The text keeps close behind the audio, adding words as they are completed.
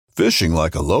Fishing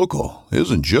like a local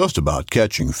isn't just about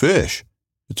catching fish.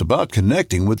 It's about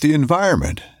connecting with the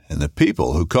environment and the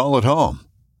people who call it home.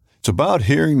 It's about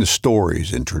hearing the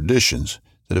stories and traditions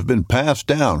that have been passed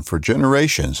down for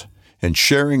generations and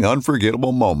sharing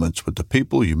unforgettable moments with the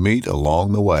people you meet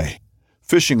along the way.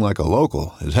 Fishing like a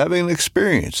local is having an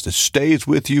experience that stays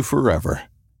with you forever.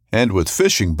 And with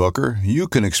Fishing Booker, you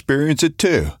can experience it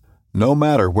too, no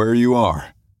matter where you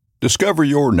are. Discover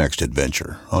your next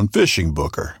adventure on Fishing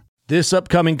Booker. This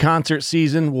upcoming concert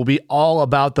season will be all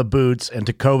about the boots, and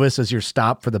Tecovas is your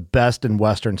stop for the best in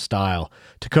Western style.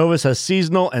 Tecovas has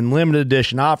seasonal and limited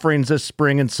edition offerings this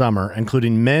spring and summer,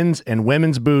 including men's and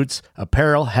women's boots,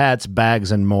 apparel, hats,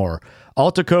 bags, and more.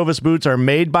 All Tecovas boots are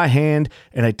made by hand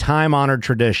in a time-honored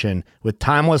tradition with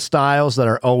timeless styles that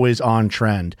are always on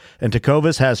trend. And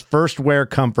Tecovas has first wear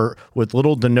comfort with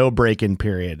little to no break-in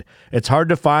period. It's hard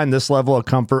to find this level of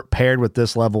comfort paired with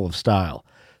this level of style.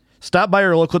 Stop by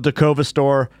your local Tecovas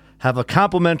store, have a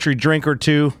complimentary drink or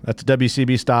two, that's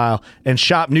WCB style, and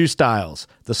shop new styles.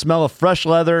 The smell of fresh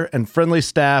leather and friendly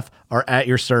staff are at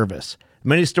your service.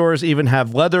 Many stores even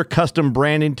have leather custom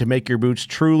branding to make your boots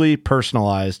truly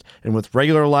personalized. And with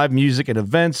regular live music and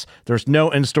events, there's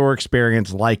no in-store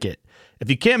experience like it.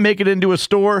 If you can't make it into a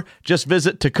store, just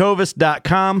visit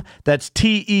tecovas.com. That's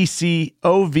TECOVAS.com.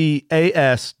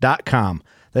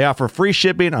 They offer free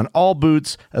shipping on all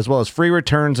boots, as well as free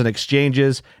returns and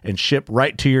exchanges, and ship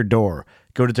right to your door.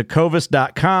 Go to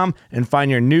tecovas.com and find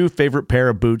your new favorite pair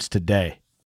of boots today.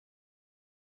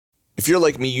 If you're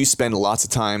like me, you spend lots of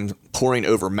time poring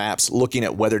over maps, looking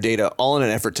at weather data, all in an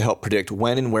effort to help predict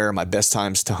when and where my best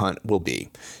times to hunt will be.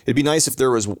 It'd be nice if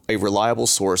there was a reliable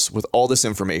source with all this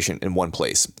information in one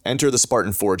place. Enter the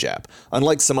Spartan Forge app.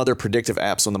 Unlike some other predictive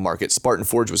apps on the market, Spartan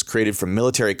Forge was created for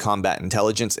military combat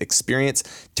intelligence experience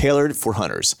tailored for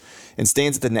hunters, and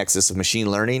stands at the nexus of machine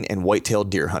learning and white-tailed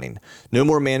deer hunting. No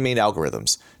more man-made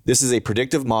algorithms. This is a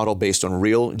predictive model based on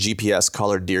real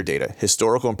GPS-collared deer data,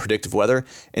 historical and predictive weather,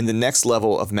 and the next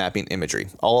level of mapping imagery,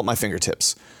 all at my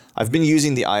fingertips. I've been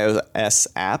using the iOS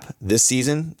app this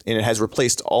season, and it has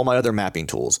replaced all my other mapping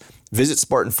tools. Visit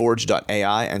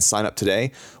SpartanForge.ai and sign up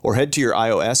today, or head to your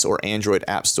iOS or Android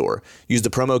app store. Use the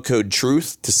promo code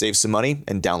TRUTH to save some money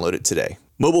and download it today.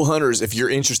 Mobile hunters, if you're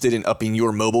interested in upping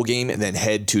your mobile game, then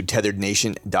head to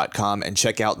tetherednation.com and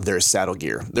check out their saddle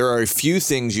gear. There are a few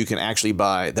things you can actually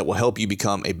buy that will help you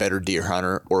become a better deer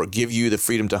hunter or give you the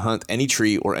freedom to hunt any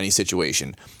tree or any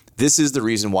situation. This is the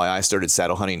reason why I started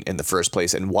saddle hunting in the first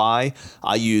place and why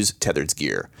I use Tethered's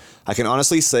gear. I can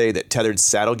honestly say that Tethered's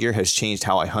saddle gear has changed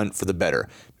how I hunt for the better.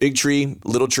 Big tree,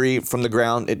 little tree, from the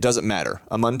ground, it doesn't matter.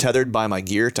 I'm untethered by my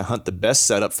gear to hunt the best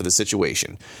setup for the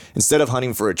situation, instead of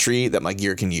hunting for a tree that my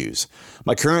gear can use.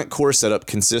 My current core setup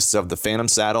consists of the Phantom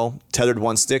saddle, Tethered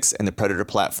 1-Sticks, and the Predator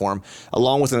platform,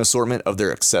 along with an assortment of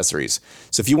their accessories.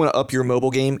 So if you want to up your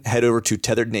mobile game, head over to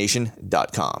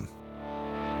tetherednation.com.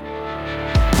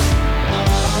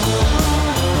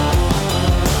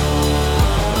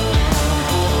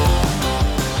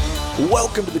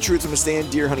 Welcome to the Truth from a Stand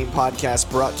Deer Hunting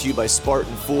Podcast, brought to you by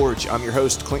Spartan Forge. I'm your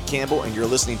host, Clint Campbell, and you're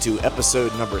listening to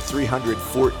episode number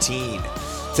 314.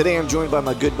 Today I'm joined by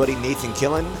my good buddy Nathan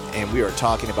Killen, and we are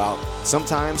talking about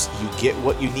sometimes you get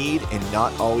what you need and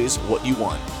not always what you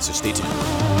want. So stay tuned.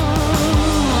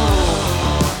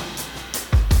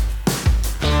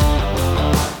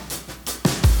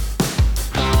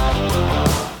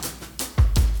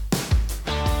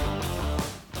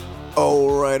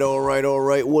 All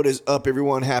right. What is up,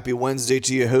 everyone? Happy Wednesday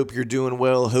to you. Hope you're doing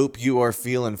well. Hope you are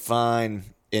feeling fine.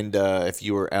 And if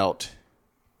you were out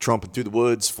tromping through the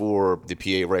woods for the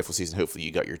PA rifle season, hopefully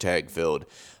you got your tag filled.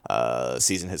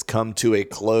 Season has come to a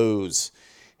close,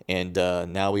 and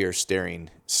now we are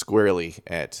staring squarely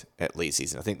at late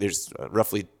season. I think there's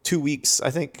roughly 2 weeks,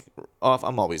 off.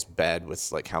 I'm always bad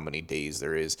with like how many days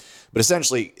there is. But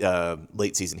essentially,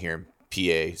 late season here in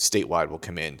PA, statewide, will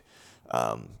come in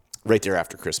right there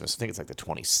after Christmas. I think it's like the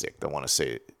 26th. I want to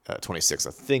say 26th,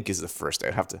 I think, is the first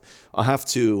day. I'll have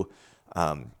to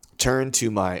turn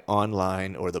to my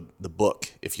online, or the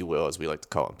book, if you will, as we like to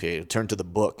call it in PA, turn to the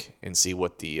book and see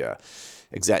what the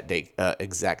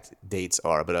exact dates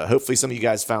are. But hopefully some of you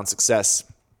guys found success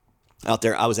out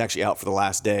there. I was actually out for the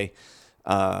last day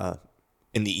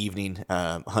in the evening,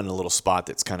 hunting a little spot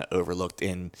that's kind of overlooked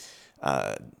in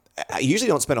I usually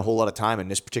don't spend a whole lot of time in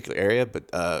this particular area, but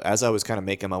as I was kind of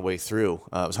making my way through,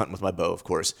 I was hunting with my bow, of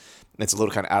course, and it's a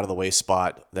little kind of out of the way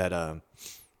spot that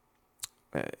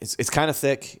it's kind of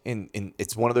thick, and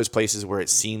it's one of those places where it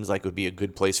seems like it would be a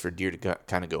good place for deer to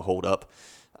kind of go hold up.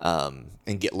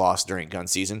 and get lost during gun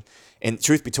season. And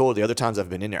truth be told, the other times I've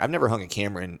been in there, I've never hung a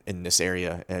camera in this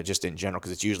area, just in general,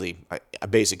 because it's usually I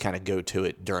basically kind of go to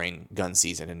it during gun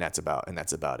season, and that's about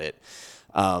it.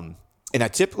 And I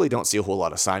typically don't see a whole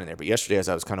lot of sign in there, but yesterday as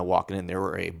I was kind of walking in, there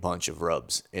were a bunch of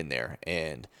rubs in there,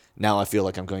 and now I feel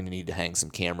like I'm going to need to hang some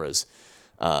cameras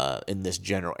in this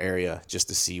general area just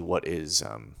to see what's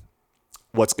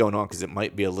going on, because it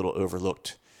might be a little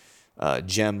overlooked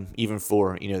gem, even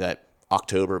for that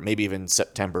October, maybe even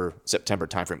September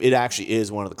timeframe. It actually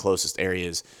is one of the closest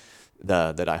areas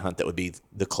that I hunt that would be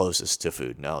the closest to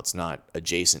food. Now, it's not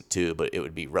adjacent to, but it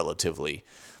would be relatively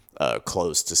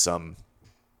close to some,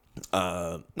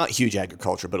 not huge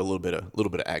agriculture, but a little bit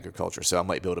of agriculture. So I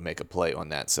might be able to make a play on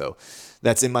that. So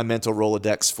that's in my mental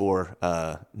Rolodex for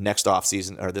next off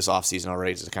season, or this off season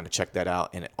already, just to kind of check that out.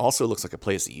 And it also looks like a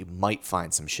place that you might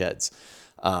find some sheds.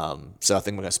 So I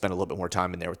think we're going to spend a little bit more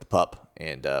time in there with the pup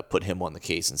and put him on the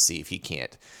case and see if he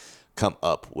can't come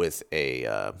up with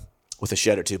a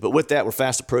shed or two. But with that, we're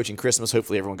fast approaching Christmas.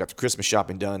 Hopefully everyone got the Christmas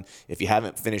shopping done. If you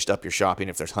haven't finished up your shopping,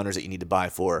 if there's hunters that you need to buy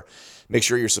for, make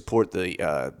sure you support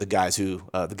the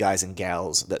guys and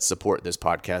gals that support this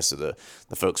podcast. So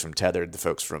the folks from Tethered, the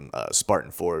folks from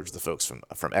Spartan Forge, the folks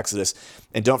from Exodus.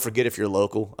 And don't forget, if you're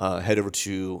local, head over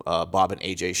to Bob and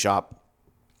AJ shop.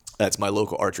 That's my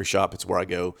local archery shop. It's where I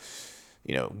go,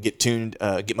 get tuned,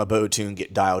 get my bow tuned,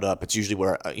 get dialed up. It's usually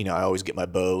where, I always get my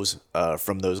bows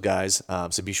from those guys.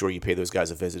 So be sure you pay those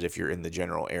guys a visit if you're in the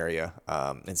general area,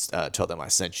 and tell them I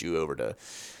sent you over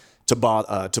to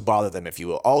bother them, if you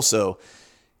will. Also,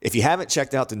 if you haven't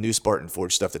checked out the new Spartan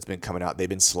Forge stuff that's been coming out, they've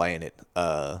been slaying it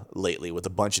lately with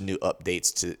a bunch of new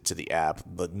updates to the app.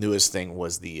 The newest thing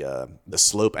was the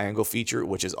slope angle feature,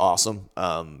 which is awesome.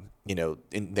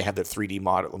 And they have the 3D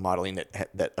modeling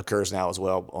that occurs now as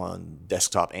well on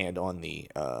desktop and on the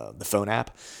phone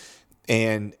app.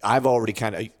 And I've already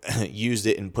kind of used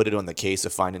it and put it on the case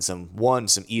of finding some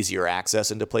easier access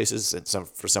into places, and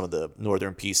for some of the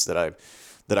northern piece that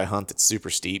I hunt that's super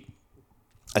steep.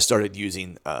 I started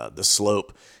using the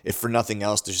slope, if for nothing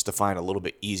else, just to find a little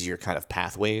bit easier kind of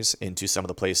pathways into some of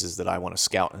the places that I want to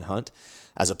scout and hunt,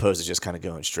 as opposed to just kind of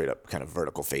going straight up kind of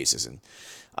vertical faces and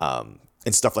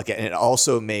stuff like that. And it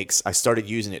also I started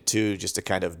using it too, just to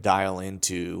kind of dial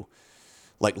into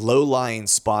like low-lying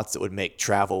spots that would make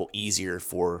travel easier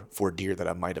for deer that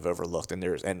I might have overlooked. And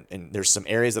there's some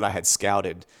areas that I had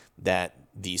scouted that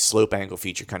the slope angle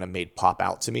feature kind of made pop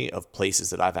out to me of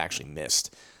places that I've actually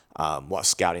missed while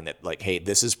scouting, that like, hey,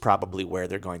 this is probably where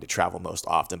they're going to travel most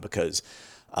often, because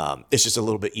it's just a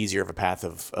little bit easier of a path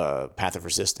of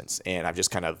resistance, and I've just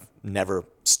kind of never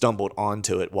stumbled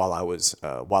onto it while I was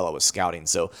scouting.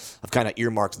 So I've kind of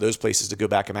earmarked those places to go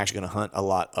back. I'm actually going to hunt a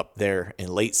lot up there in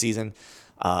late season,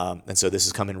 and so this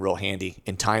is coming real handy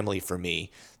and timely for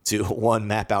me to, one,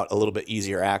 map out a little bit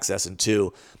easier access, and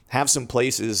two, have some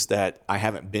places that I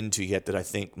haven't been to yet that I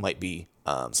think might be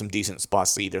some decent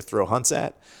spots to either throw hunts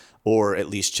at, or at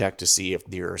least check to see if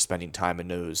deer are spending time in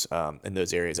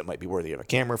those areas that might be worthy of a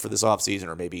camera for this off season,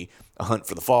 or maybe a hunt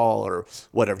for the fall, or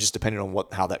whatever, just depending on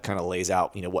how that kind of lays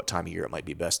out, what time of year it might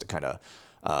be best to kind of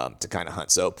hunt.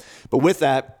 So, but with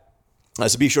that,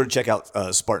 so be sure to check out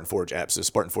Spartan Forge apps, so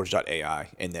spartanforge.ai,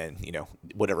 and then,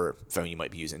 whatever phone you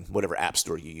might be using, whatever app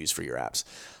store you use for your apps.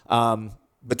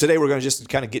 But today we're going to just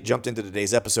kind of get jumped into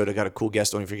today's episode. I got a cool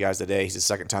guest on for you guys today. He's a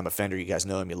second-time offender. You guys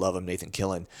know him. You love him. Nathan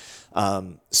Killen.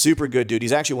 Super good dude.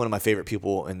 He's actually one of my favorite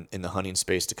people in the hunting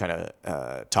space to kind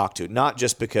of talk to. Not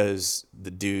just because the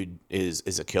dude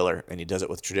is a killer and he does it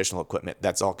with traditional equipment.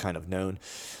 That's all kind of known.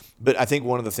 But I think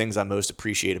one of the things I most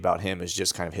appreciate about him is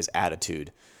just kind of his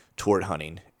attitude toward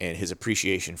hunting, and his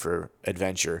appreciation for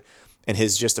adventure, and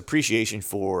his just appreciation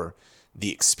for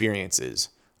the experiences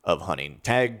of hunting,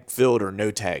 tag filled or no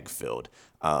tag filled.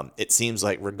 It seems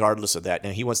like regardless of that,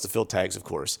 now he wants to fill tags, of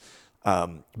course,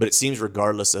 but it seems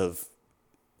regardless of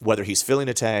whether he's filling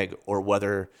a tag or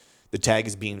whether the tag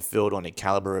is being filled on a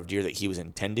caliber of deer that he was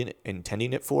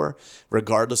intending it for,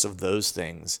 regardless of those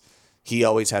things, he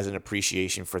always has an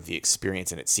appreciation for the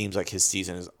experience, and it seems like his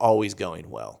season is always going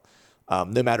well.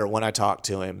 No matter when I talk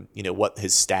to him, what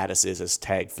his status is as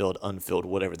tag filled, unfilled,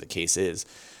 whatever the case is,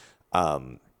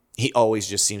 he always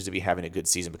just seems to be having a good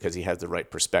season because he has the right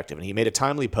perspective. And he made a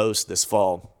timely post this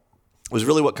fall. It was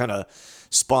really what kind of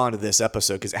spawned this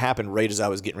episode, because it happened right as I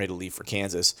was getting ready to leave for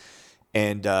Kansas.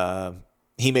 And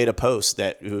he made a post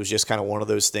that it was just kind of one of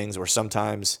those things where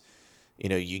sometimes,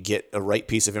 you get a right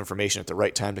piece of information at the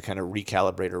right time to kind of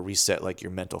recalibrate or reset like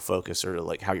your mental focus or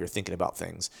like how you're thinking about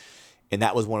things. And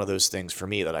that was one of those things for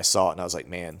me that I saw it and I was like,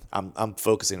 man, I'm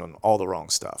focusing on all the wrong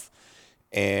stuff.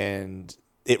 And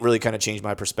it really kind of changed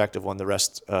my perspective on the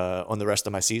rest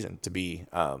of my season, to be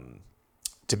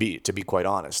quite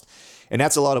honest. And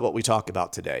that's a lot of what we talk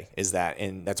about today, is that,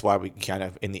 and that's why we kind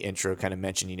of in the intro kind of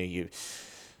mentioned, you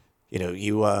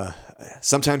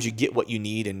sometimes you get what you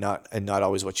need and not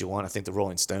always what you want. I think the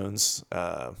Rolling Stones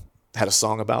had a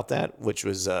song about that, which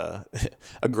was a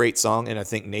great song, and I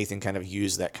think Nathan kind of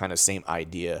used that kind of same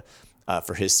idea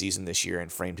for his season this year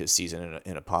and framed his season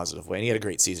in a positive way. And he had a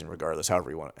great season regardless, however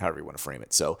you want to frame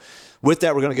it. So with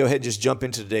that, we're going to go ahead and just jump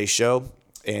into today's show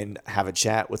and have a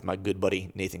chat with my good buddy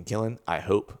Nathan Killen. I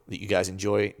hope that you guys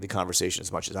enjoy the conversation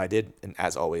as much as I did. And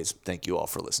as always, thank you all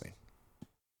for listening.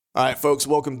 All right, folks,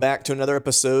 welcome back to another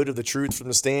episode of the Truth from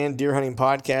the Stand Deer Hunting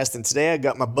Podcast. And today I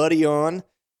got my buddy on.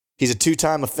 He's a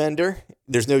 2-time offender.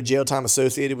 There's no jail time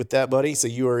associated with that, buddy. So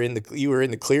you were in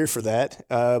the clear for that.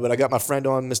 But I got my friend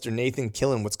on, Mr. Nathan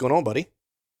Killen. What's going on, buddy?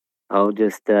 Oh,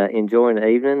 just enjoying the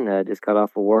evening. Just got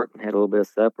off of work and had a little bit of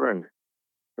supper and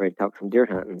ready to talk some deer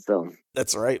hunting. So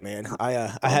that's right, man. I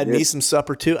had me some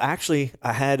supper too. Actually,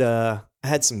 I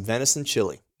had some venison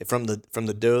chili from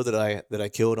the doe that I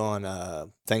killed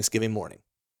on Thanksgiving morning.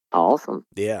 Awesome.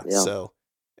 Yeah. So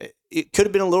it could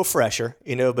have been a little fresher,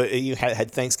 but you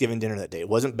had Thanksgiving dinner that day. It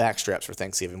wasn't backstraps for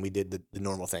Thanksgiving. We did the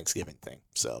normal Thanksgiving thing.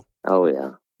 So. Oh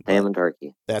yeah. Ham and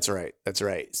turkey. That's right.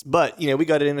 But we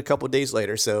got it in a couple of days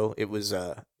later, so it was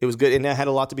good, and I had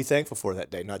a lot to be thankful for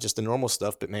that day. Not just the normal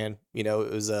stuff, but man, it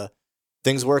was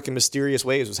things work in mysterious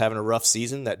ways. I was having a rough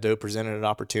season. That doe presented an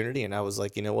opportunity, and I was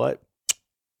like, you know what?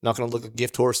 Not going to look a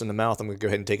gift horse in the mouth. I'm going to go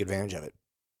ahead and take advantage of it.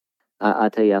 I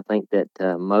tell you, I think that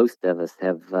most of us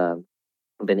have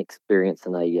been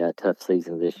experiencing a tough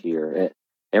season this year.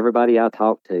 Everybody I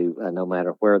talk to, no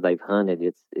matter where they've hunted,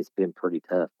 it's been pretty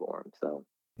tough for them. So.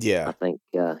 Yeah, I think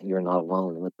you're not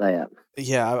alone with that.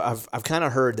 Yeah, I've kind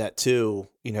of heard that too.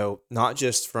 Not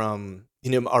just from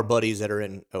our buddies that are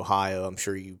in Ohio. I'm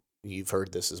sure you've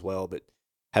heard this as well, but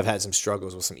have had some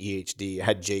struggles with some EHD. I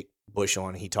had Jake Bush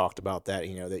on. He talked about that.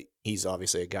 That he's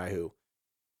obviously a guy who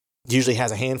usually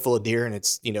has a handful of deer, and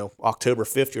it's October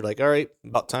 5th. You're like, all right,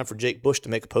 about time for Jake Bush to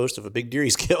make a post of a big deer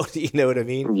he's killed. You know what I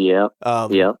mean? Yeah.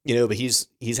 Yeah. But he's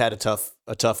had a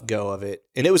tough go of it,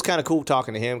 and it was kind of cool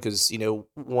talking to him because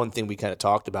one thing we kind of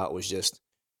talked about was just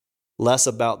less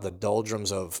about the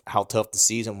doldrums of how tough the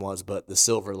season was, but the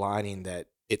silver lining that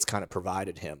it's kind of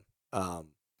provided him,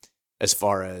 as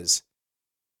far as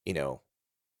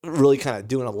really kind of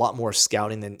doing a lot more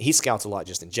scouting than he scouts a lot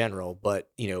just in general, but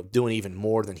doing even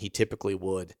more than he typically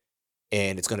would,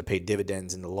 and it's going to pay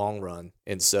dividends in the long run.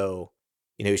 And so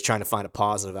he's trying to find a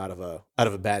positive out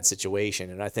of a bad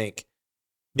situation. And I think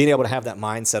being able to have that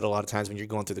mindset a lot of times when you're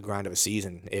going through the grind of a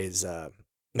season is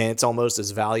it's almost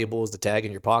as valuable as the tag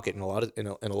in your pocket in a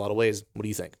lot of ways. What do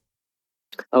you think?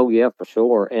 Oh yeah, for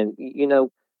sure. And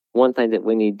one thing that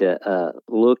we need to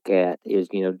look at is,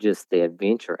 just the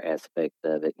adventure aspect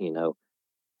of it.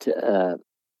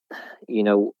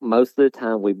 Most of the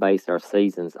time we base our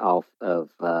seasons off of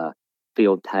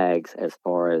field tags as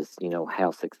far as,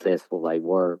 how successful they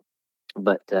were.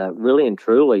 But really and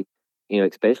truly,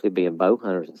 especially being bow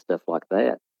hunters and stuff like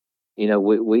that,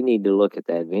 we need to look at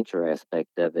the adventure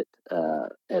aspect of it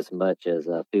as much as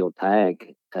a field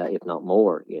tag, if not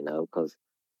more, because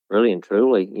really and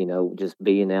truly, just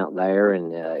being out there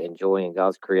and enjoying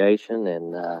God's creation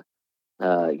and,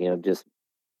 just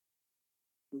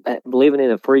living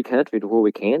in a free country to where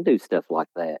we can do stuff like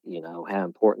that, how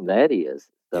important that is.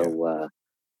 So,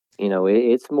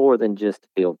 it's more than just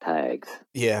field tags.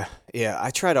 Yeah. Yeah. I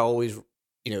try to always,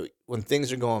 when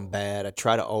things are going bad, I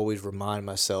try to always remind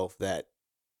myself that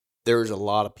there's a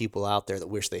lot of people out there that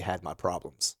wish they had my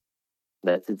problems.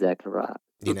 That's exactly right.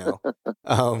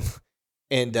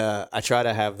 And I try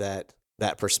to have that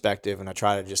perspective, and I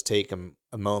try to just take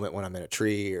a moment when I'm in a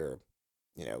tree or,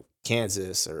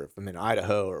 Kansas, or if I'm in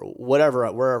Idaho or wherever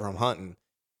I'm hunting,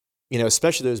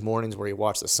 especially those mornings where you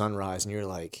watch the sunrise and you're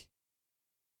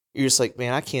just like,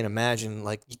 man, I can't imagine,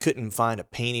 like, you couldn't find a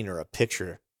painting or a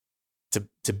picture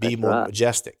to be That's more right.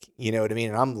 majestic. You know what I mean?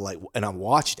 And I'm like, and I'm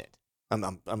watching it.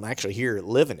 I'm actually here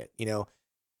living it,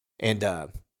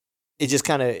 and it just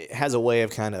kind of has a way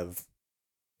of kind of,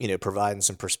 providing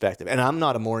some perspective. And I'm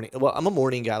a morning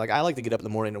guy. Like, I like to get up in the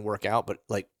morning and work out, but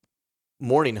like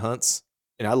morning hunts,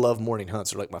 and I love morning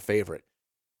hunts, are like my favorite.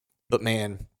 But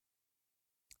man,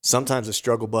 sometimes the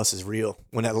struggle bus is real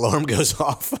when that alarm goes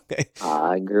off.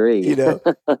 I agree.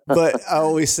 But I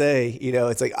always say,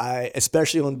 it's like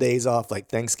especially on days off, like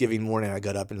Thanksgiving morning, I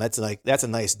got up, and that's a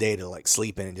nice day to like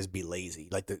sleep in and just be lazy.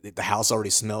 Like the house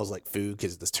already smells like food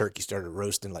because this turkey started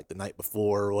roasting like the night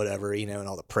before or whatever, and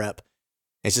all the prep.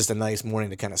 It's just a nice morning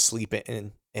to kind of sleep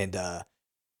in and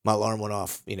my alarm went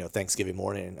off, Thanksgiving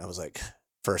morning, and I was like,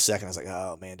 for a second, I was like,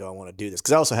 oh man, do I want to do this?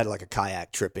 Because I also had like a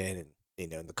kayak trip in, and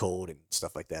in the cold and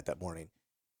stuff like that morning.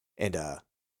 And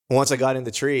once I got in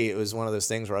the tree, it was one of those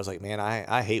things where I was like, man,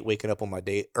 I hate waking up on my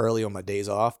day early on my days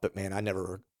off, but man, I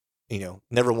never,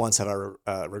 never once have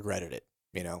I regretted it.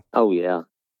 Oh yeah,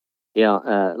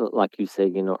 yeah. Like you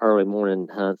said, early morning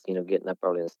hunts, getting up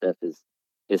early and stuff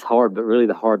is hard, but really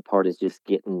the hard part is just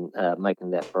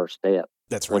making that first step.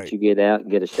 That's Once right. you get out,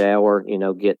 get a shower,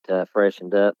 get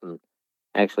freshened up, and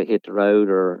actually hit the road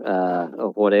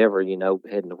or whatever,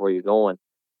 heading to where you're going,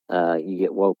 you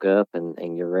get woke up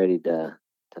and you're ready to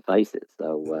face it.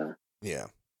 So Yeah,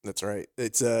 that's right.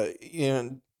 It's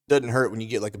doesn't hurt when you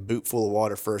get like a boot full of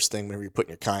water first thing whenever you're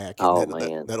putting your kayak in. oh That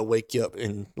man, that'll wake you up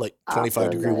in like I've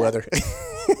 25-degree done that. weather.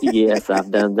 Yes,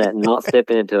 I've done that. Not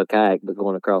stepping into a kayak, but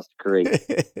going across the creek.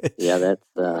 Yeah, that's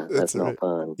That's not right.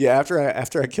 fun. Yeah,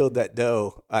 after I killed that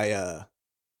doe, I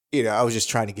was just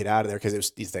trying to get out of there because it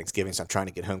was Thanksgiving, so I'm trying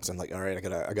to get home because I'm like, all right,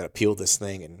 I gotta peel this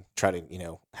thing and try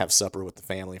to have supper with the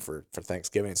family for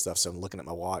Thanksgiving and stuff. So I'm looking at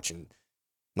my watch and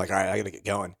I'm like, all right, I gotta get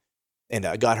going. And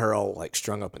I got her all like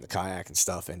strung up in the kayak and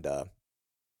stuff, and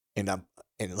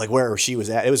like where she was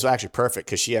at, it was actually perfect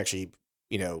because she actually,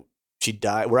 she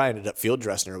died. Where I ended up field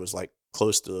dressing her was like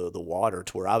close to the water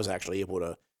to where I was actually able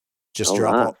to just Oh,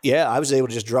 drop nice. all. Yeah, I was able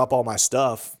to just drop all my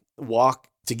stuff, walk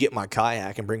to get my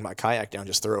kayak, and bring my kayak down,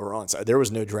 just throw her on. So there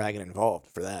was no dragging involved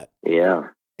for that. Yeah.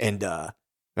 And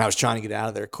I was trying to get out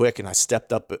of there quick, and I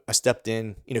stepped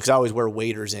in, because I always wear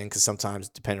waders in because sometimes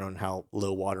depending on how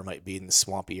low water might be in the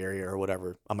swampy area or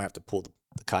whatever, I might have to pull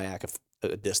the kayak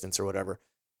a distance or whatever.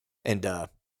 And I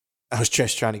was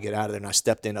just trying to get out of there, and I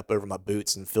stepped in up over my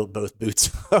boots and filled both boots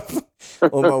up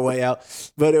on my way out.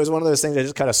 But it was one of those things I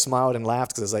just kind of smiled and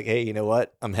laughed because I was like, hey, you know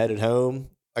what? I'm headed home.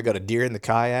 I got a deer in the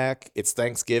kayak. It's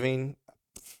Thanksgiving.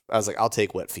 I was like, I'll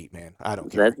take wet feet, man. I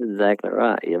don't care. That's exactly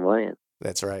right. Yeah, man.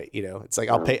 That's right. It's like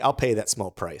I'll pay that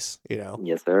small price.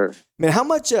 Yes, sir. Man, how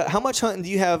much hunting do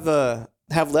you have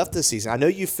left this season? I know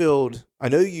you filled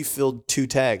 2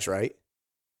 tags, right?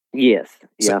 Yes.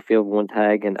 Yeah, So- I filled one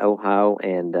tag in Ohio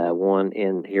and one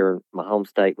in here in my home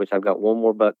state, which I've got one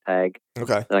more buck tag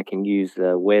Okay. that I can use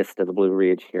west of the Blue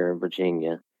Ridge here in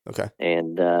Virginia. Okay.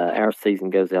 And our season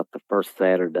goes out the first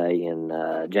Saturday in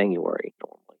January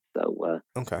normally. So,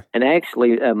 Okay. and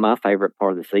actually, my favorite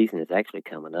part of the season is actually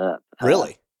coming up.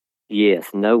 Really? Yes,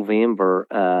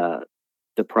 November,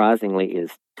 surprisingly,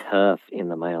 is tough in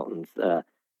the mountains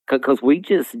because we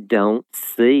just don't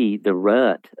see the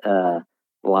rut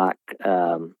like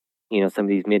some of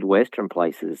these Midwestern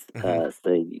places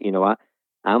see.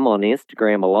 I'm on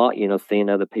Instagram a lot, seeing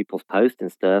other people's posts and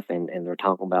stuff, and they're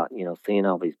talking about seeing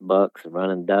all these bucks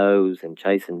running does and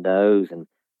chasing does and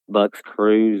bucks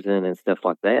cruising and stuff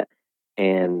like that.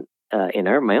 And in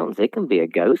our mountains, it can be a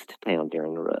ghost town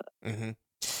during the rut.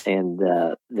 Mm-hmm. And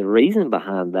the reason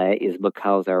behind that is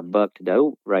because our buck to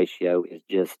doe ratio is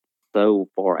just so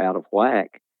far out of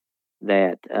whack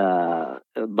that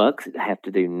bucks have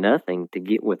to do nothing to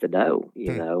get with the doe,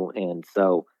 and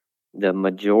so the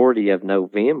majority of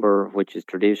November, which is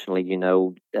traditionally,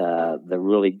 the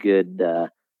really good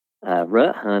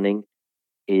rut hunting,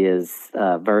 is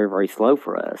very, very slow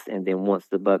for us. And then once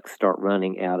the bucks start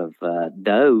running out of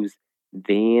does,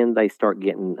 then they start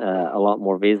getting a lot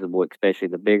more visible, especially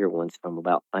the bigger ones from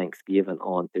about Thanksgiving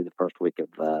on through the first week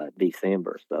of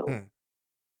December. So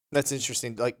That's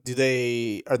interesting. Like,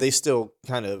 are they still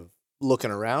kind of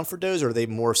looking around for does, or are they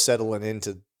more settling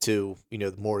into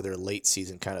more of their late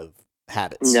season kind of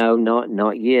habits? no,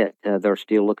 not yet. They're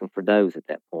still looking for does at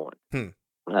that point.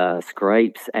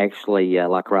 Scrapes actually,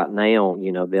 like right now,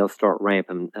 they'll start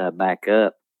ramping back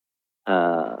up.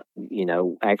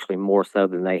 Actually more so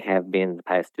than they have been in the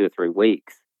past 2 or 3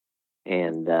 weeks,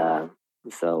 and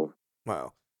so.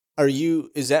 Wow.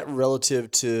 Is that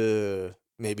relative to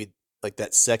maybe like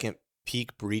that second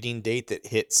peak breeding date that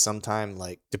hits sometime,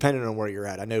 like depending on where you're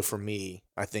at? I know for me,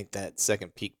 I think that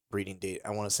second peak breeding date, I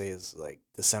want to say is like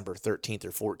December 13th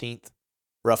or 14th,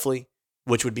 roughly,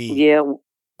 which would be. Yeah.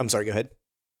 I'm sorry, go ahead.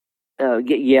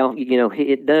 Yeah,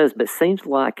 it does, but seems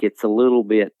like it's a little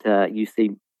bit, you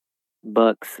see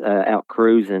bucks out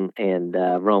cruising and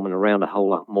roaming around a whole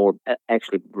lot more,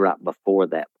 actually right before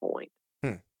that point.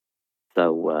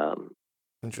 So,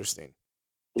 interesting.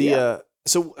 yeah.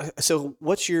 So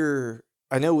what's your?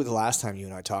 I know the last time you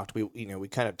and I talked, we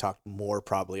kind of talked more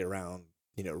probably around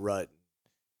rut,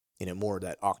 more of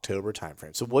that October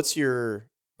timeframe. So what's your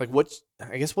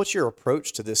what's your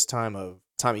approach to this time of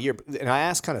year? And I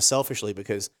ask kind of selfishly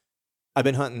because I've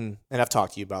been hunting, and I've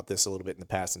talked to you about this a little bit in the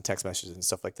past in text messages and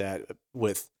stuff like that,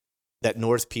 with that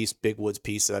North piece, Big Woods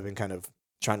piece that I've been kind of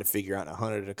trying to figure out. I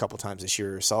hunted it a couple times this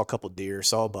year, saw a couple deer,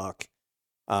 saw a buck.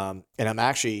 And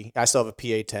I still have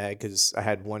a PA tag because I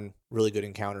had one really good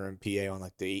encounter in PA on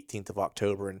like the 18th of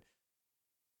October, and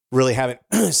really haven't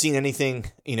seen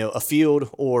anything, afield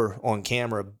or on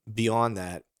camera beyond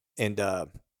that. And I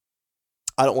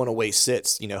don't want to waste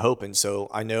sits, hoping. So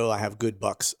I know I have good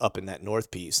bucks up in that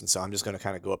north piece, and so I'm just going to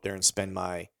kind of go up there and spend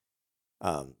my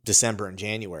December and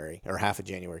January, or half of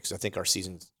January, because I think our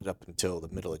season's up until the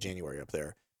middle of January up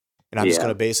there. And I'm just going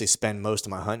to basically spend most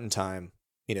of my hunting time,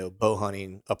 bow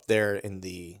hunting up there in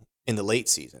the late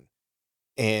season.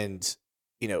 And,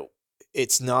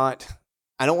 it's not,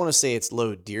 I don't want to say it's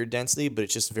low deer density, but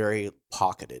it's just very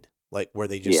pocketed, like where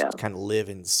they just kind of live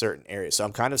in certain areas. So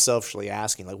I'm kind of selfishly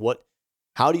asking, like,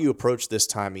 how do you approach this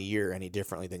time of year any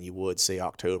differently than you would, say,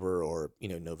 October or,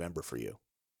 November for you?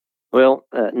 Well,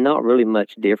 not really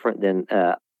much different than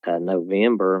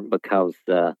November, because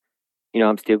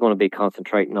I'm still going to be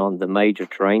concentrating on the major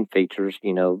terrain features,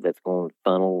 that's going to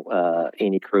funnel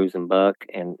any cruising buck,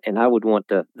 and I would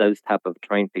want those type of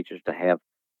terrain features to have,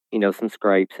 some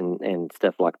scrapes and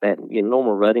stuff like that,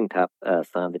 normal rutting type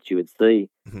sign that you would see,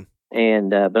 and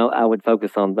but I would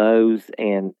focus on those.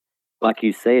 And like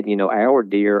you said, our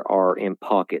deer are in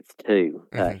pockets too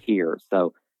here,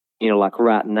 so like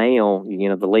right now,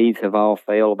 the leaves have all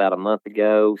fell about a month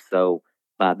ago, so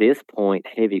by this point,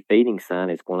 heavy feeding sign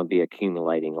is going to be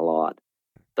accumulating a lot.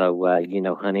 So,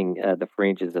 hunting the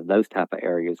fringes of those type of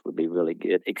areas would be really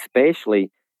good,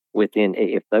 especially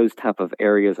if those type of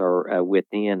areas are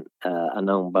within a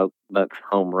known buck's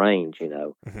home range,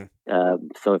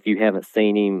 So if you haven't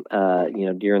seen him,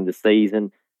 during the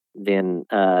season, then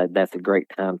that's a great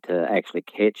time to actually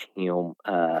catch him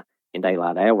in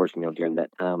daylight hours, during that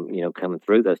time, coming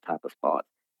through those type of spots.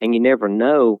 And you never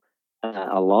know.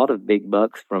 A lot of big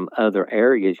bucks from other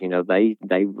areas,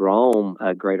 they roam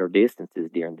greater distances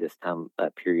during this time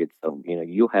period. So,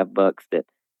 you'll have bucks that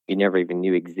you never even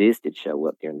knew existed show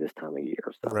up during this time of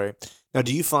year. So. Right. Now,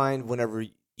 do you find whenever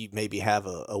you maybe have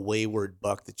a wayward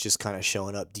buck that's just kind of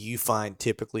showing up, do you find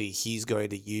typically he's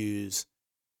going to use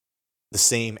the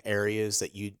same areas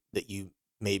that you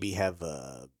maybe have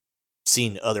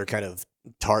seen other kind of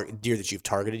deer that you've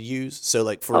targeted use? So,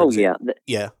 like, for example,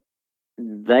 yeah.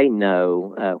 They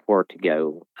know where to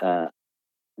go.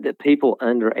 The people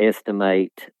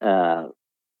underestimate the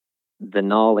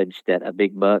knowledge that a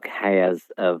big buck has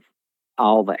of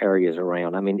all the areas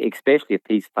around. I mean, especially if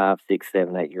he's 5, 6,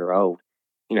 7, 8 year old.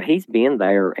 He's been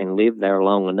there and lived there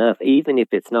long enough, even if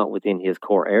it's not within his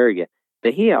core area,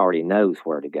 that he already knows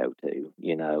where to go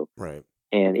to. Right.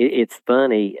 And it's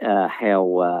funny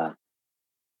how.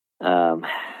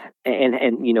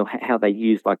 And how they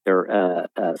use like their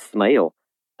smell,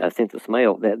 sense of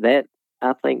smell. That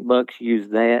I think bucks use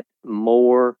that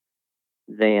more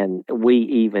than we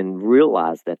even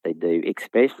realize that they do,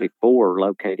 especially for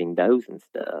locating does and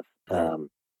stuff. Right.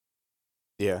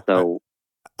 Yeah. So,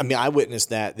 I mean, I witnessed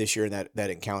that this year in that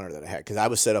encounter that I had, because I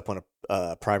was set up on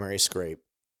a primary scrape,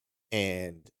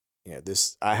 and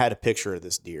I had a picture of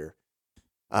this deer.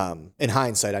 In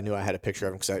hindsight, I knew I had a picture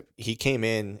of him because he came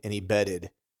in and he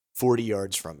bedded 40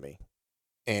 yards from me,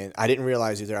 and I didn't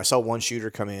realize either. I saw one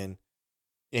shooter come in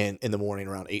the morning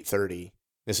around 8:30.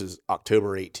 This is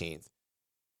October 18th,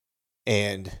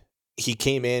 and he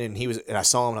came in and I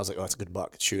saw him and I was like, oh, that's a good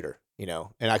buck shooter,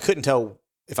 and I couldn't tell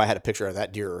if I had a picture of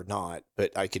that deer or not,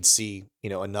 but I could see,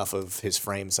 enough of his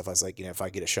frame and stuff. I was like, if I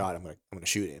get a shot, I'm gonna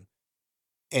shoot him,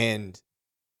 and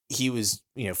he was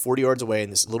 40 yards away in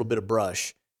this little bit of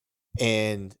brush.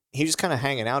 And he was just kind of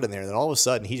hanging out in there. And then all of a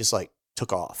sudden, he just like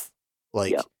took off,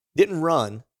 like didn't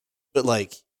run, but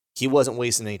like he wasn't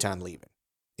wasting any time leaving,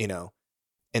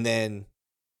 And then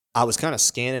I was kind of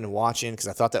scanning and watching because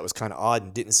I thought that was kind of odd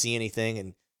and didn't see anything.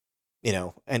 And,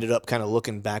 ended up kind of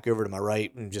looking back over to my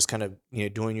right and just kind of,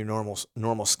 doing your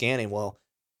normal scanning. Well,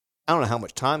 I don't know how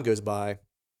much time goes by,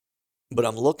 but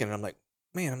I'm looking and I'm like,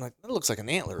 that looks like an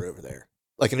antler over there.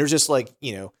 Like, and there's just like,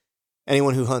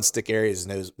 anyone who hunts thick areas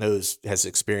has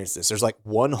experienced this. There's like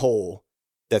one hole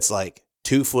that's like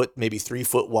 2 foot, maybe 3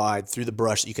 foot wide through the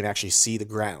brush that you can actually see the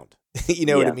ground.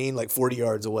 What I mean? Like 40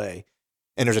 yards away.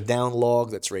 And there's a down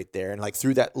log that's right there. And like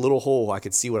through that little hole, I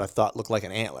could see what I thought looked like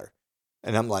an antler.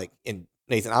 And I'm like, and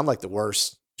Nathan, I'm like the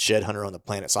worst shed hunter on the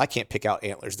planet, so I can't pick out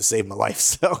antlers to save my life.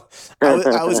 So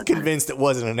I was convinced it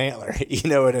wasn't an antler. You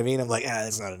know what I mean? I'm like,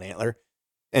 that's not an antler.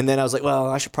 And then I was like, well,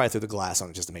 I should probably throw the glass on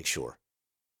it just to make sure.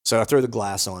 So I throw the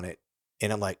glass on it,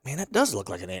 and I'm like, man, that does look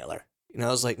like an antler. I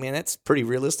was like, man, that's pretty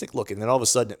realistic looking. And then all of a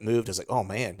sudden it moved. I was like, oh,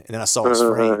 man. And then I saw his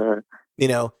frame,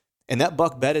 and that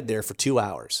buck bedded there for 2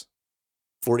 hours,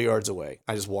 40 yards away.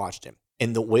 I just watched him.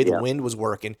 and the way the wind was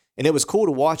working. And it was cool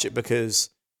to watch it because,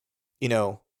 you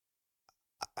know,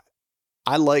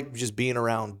 I like just being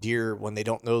around deer when they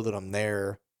don't know that I'm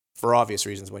there for obvious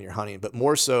reasons when you're hunting, but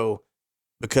more so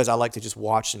because I like to just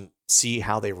watch and see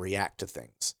how they react to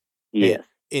things. Yes.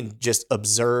 And just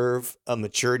observe a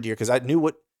mature deer. Because I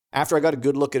knew after I got a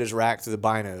good look at his rack through the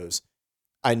binos,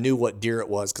 I knew what deer it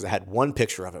was because I had one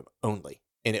picture of him only.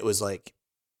 And it was like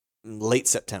late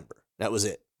September. That was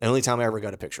it. The only time I ever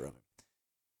got a picture of him.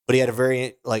 But he had a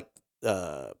very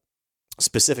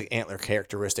specific antler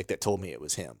characteristic that told me it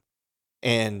was him.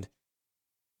 And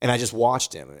I just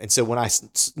watched him. And so when I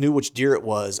knew which deer it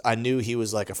was, I knew he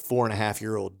was like a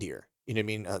 4.5-year-old deer. You know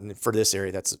what I mean? For this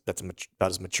area, that's about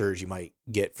as mature as you might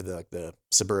get for the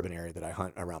suburban area that I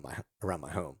hunt around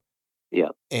my home. Yeah.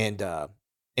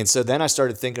 And so then I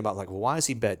started thinking about like, well, why is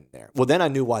he bedding there? Well, then I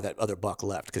knew why that other buck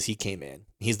left, because he came in.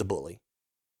 He's the bully.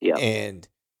 Yeah. And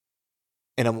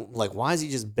I'm like, why is he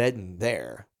just bedding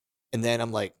there? And then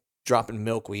I'm like dropping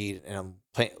milkweed and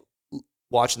I'm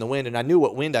watching the wind, and I knew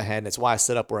what wind I had, and that's why I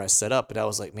set up where I set up. But I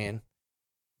was like,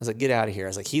 get out of here. I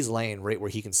was like, he's laying right where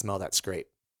he can smell that scrape.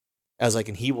 I was like,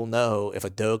 and he will know if a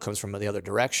doe comes from the other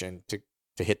direction to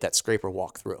hit that scrape or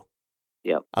walk through.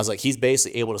 Yep. I was like, he's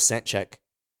basically able to scent check.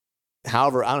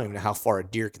 However, I don't even know how far a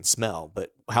deer can smell,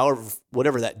 but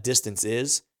whatever that distance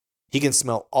is, he can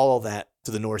smell all of that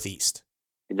to the northeast.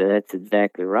 That's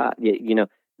exactly right. You know,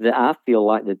 I feel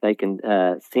like that they can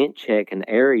scent check an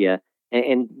area,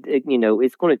 and you know,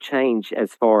 it's going to change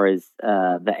as far as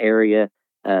the area,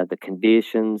 the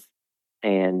conditions,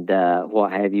 and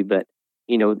what have you. But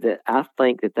you know, I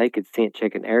think that they could scent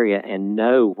check an area and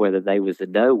know whether they was a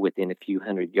doe within a few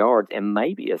hundred yards, and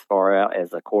maybe as far out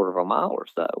as a quarter of a mile or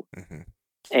so. Mm-hmm.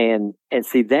 And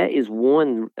see, that is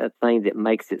one thing that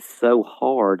makes it so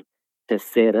hard to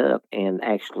set up and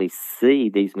actually see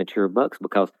these mature bucks,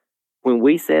 because when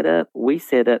we set up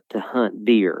to hunt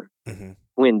deer. Mm-hmm.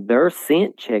 When they're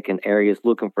scent checking areas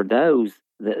looking for does,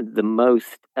 the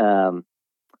most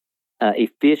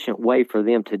efficient way for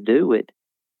them to do it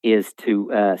is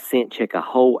to scent check a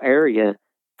whole area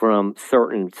from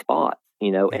certain spots,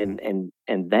 you know, Mm-hmm.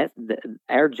 and that's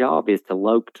our job is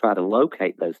to try to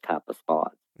locate those type of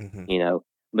spots, Mm-hmm. you know.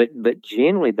 But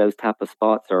generally, those type of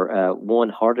spots are one,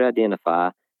 hard to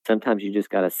identify. Sometimes you just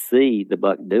got to see the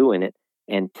buck doing it,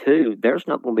 and two, there's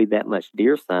not going to be that much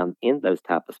deer sign in those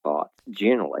type of spots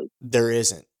generally. There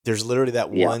isn't. There's literally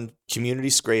that Yeah. one community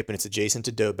scrape, and it's adjacent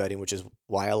to doe bedding, which is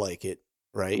why I like it,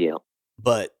 right? Yeah.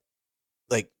 But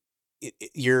like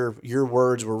your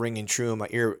words were ringing true in my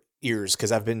ears,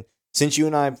 because since you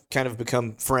and I have kind of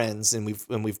become friends, and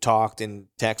we've talked and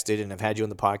texted, and I've had you on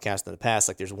the podcast in the past.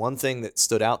 Like, there's one thing that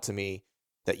stood out to me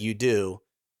that you do,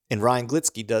 and Ryan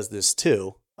Glitsky does this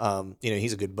too. You know,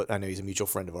 he's I know he's a mutual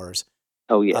friend of ours.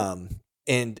 Oh yeah.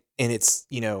 And it's,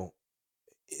 you know,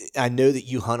 I know that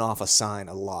you hunt off a sign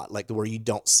a lot, like where you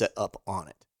don't set up on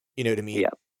it. You know what I mean? Yeah.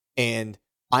 And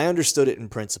I understood it in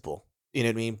principle. You know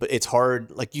what I mean? But it's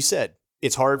hard, like you said,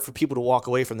 it's hard for people to walk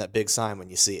away from that big sign when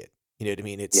you see it. You know what I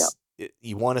mean?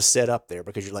 You want to set up there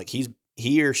because you're like,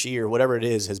 he or she or whatever it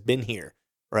is has been here,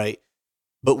 right?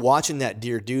 But watching that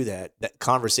deer do that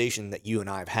conversation that you and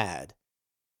I have had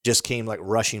just came like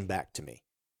rushing back to me,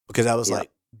 because I was like,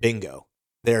 bingo,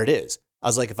 there it is. I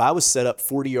was like, if I was set up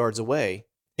 40 yards away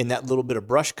in that little bit of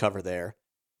brush cover there,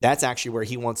 that's actually where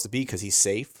he wants to be because he's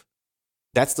safe.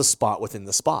 That's the spot within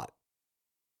the spot.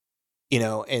 You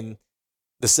know, and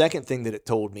the second thing that it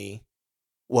told me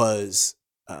was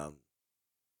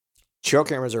trail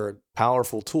cameras are a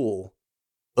powerful tool,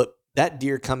 but that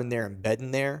deer coming there and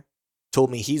bedding there told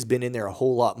me he's been in there a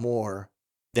whole lot more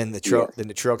than the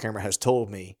trail camera has told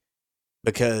me,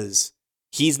 because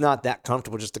he's not that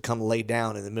comfortable just to come lay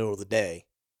down in the middle of the day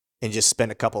and just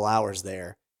spend a couple hours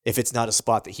there if it's not a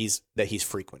spot that he's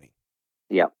frequenting.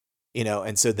 Yeah. You know,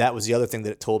 and so that was the other thing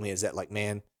that it told me, is that, like,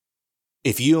 man,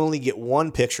 if you only get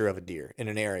one picture of a deer in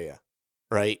an area,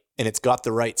 right, and it's got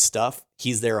the right stuff,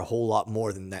 he's there a whole lot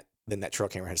more than that trail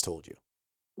camera has told you.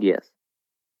 Yes.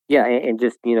 Yeah, and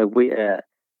just, you know, we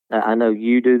I know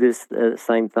you do this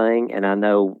same thing, and I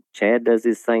know Chad does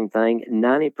this same thing.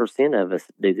 90% of us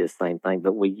do this same thing,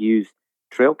 but we use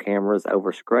trail cameras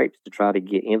over scrapes to try to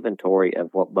get inventory of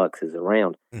what bucks is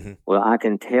around. Mm-hmm. Well, I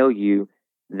can tell you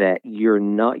that you're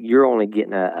only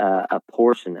getting a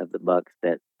portion of the bucks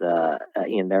that's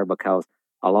in there, because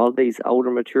a lot of these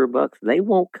older mature bucks, they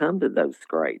won't come to those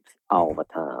scrapes all the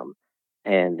time,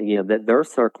 and you know that they're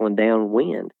circling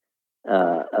downwind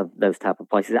of those type of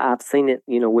places. I've seen it,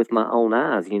 you know, with my own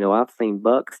eyes. You know, I've seen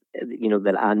bucks, you know,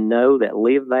 that I know that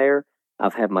live there.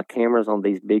 I've had my cameras on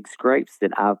these big scrapes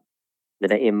that I've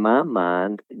that in my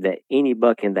mind, that any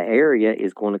buck in the area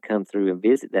is going to come through and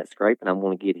visit that scrape, and I'm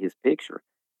going to get his picture.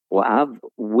 Well, I've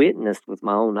witnessed with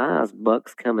my own eyes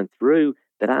bucks coming through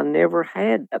that I never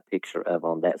had a picture of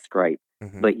on that scrape,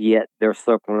 but yet they're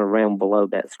circling around below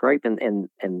that scrape, and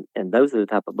those are the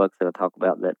type of bucks that I talk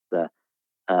about that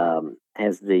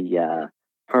has the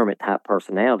hermit type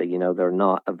personality. You know, they're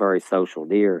not a very social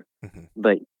deer,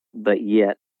 but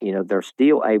yet, you know, they're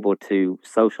still able to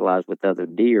socialize with other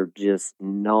deer, just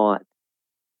not.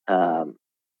 Um,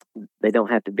 they don't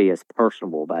have to be as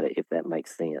personable about it, if that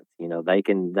makes sense. You know, they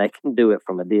can do it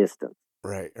from a distance.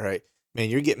 Right, right. Man,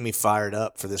 you're getting me fired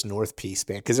up for this north piece,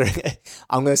 man. Because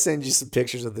I'm going to send you some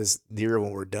pictures of this deer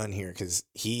when we're done here, because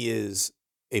he is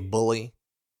a bully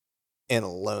and a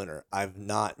loner. I've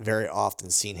not very often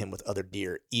seen him with other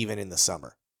deer, even in the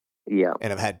summer. Yeah,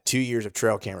 And I've had 2 years of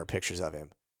trail camera pictures of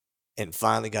him, and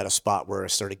finally got a spot where I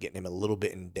started getting him a little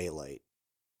bit in daylight.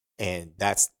 And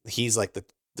he's like the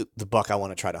buck I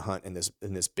want to try to hunt in this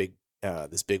big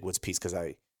woods piece, because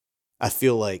I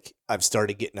feel like I've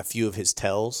started getting a few of his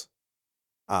tells.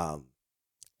 And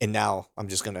now I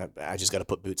just got to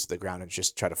put boots to the ground and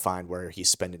just try to find where he's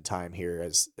spending time here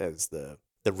as the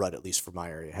rut, at least for my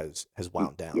area, has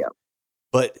wound down. yeah.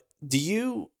 But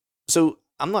so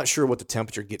I'm not sure what the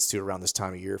temperature gets to around this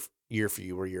time of year for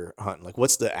you where you're hunting. Like,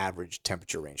 what's the average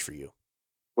temperature range for you?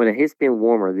 Well, it has been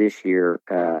warmer this year,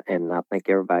 and I think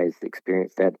everybody's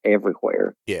experienced that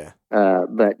everywhere. Yeah.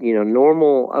 But you know,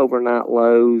 normal overnight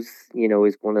lows, you know,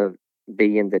 is going to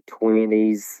be in the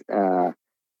 20s,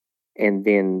 and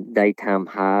then daytime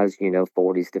highs, you know,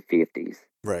 40s to 50s.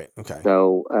 Right. Okay.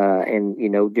 So, and you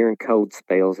know, during cold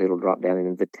spells, it'll drop down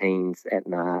into the teens at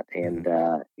night, and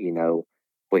you know,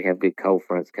 we have good cold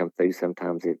fronts come through.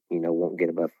 Sometimes it, you know, won't get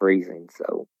above freezing.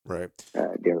 So, Right.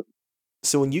 during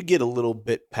So when you get a little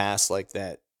bit past like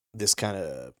that, this kind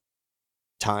of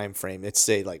time frame, let's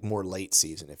say like more late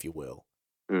season, if you will,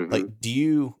 like do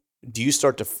you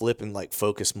start to flip and like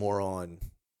focus more on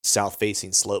south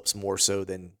facing slopes more so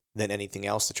than anything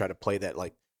else to try to play that,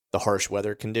 like the harsh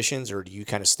weather conditions, or do you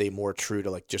kind of stay more true to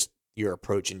like just your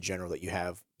approach in general that you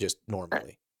have just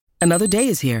normally? Another day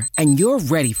is here, and you're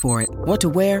ready for it. What to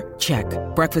wear? Check.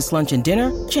 Breakfast, lunch, and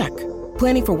dinner? Check.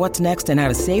 Planning for what's next and how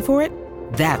to save for it?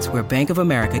 That's where Bank of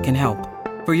America can help.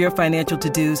 For your financial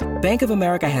to-dos, Bank of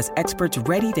America has experts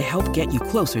ready to help get you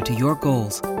closer to your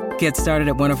goals. Get started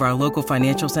at one of our local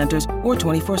financial centers or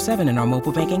 24/7 in our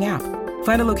mobile banking app.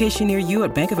 Find a location near you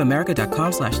at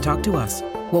bankofamerica.com/talktous.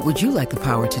 What would you like the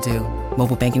power to do?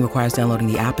 Mobile banking requires downloading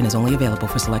the app and is only available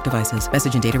for select devices.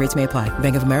 Message and data rates may apply.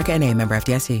 Bank of America N.A., member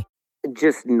FDIC.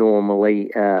 just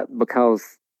normally,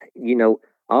 because you know,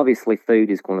 obviously, food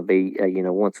is going to be, you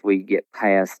know, once we get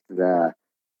past the,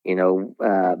 you know,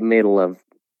 middle of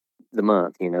the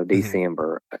month, you know,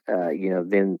 December, you know,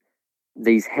 then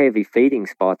these heavy feeding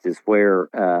spots is where,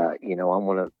 you know, I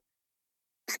want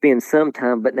to spend some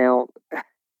time. But now,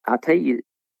 I'll tell you,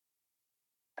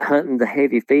 hunting the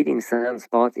heavy feeding sign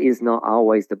spots is not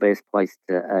always the best place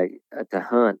to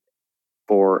hunt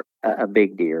for a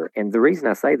big deer. And the reason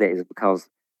I say that is because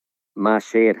my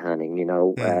shed hunting, you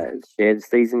know, shed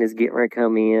season is getting ready to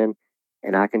come in.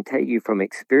 And I can tell you from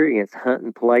experience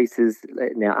hunting places.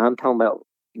 Now, I'm talking about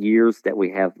years that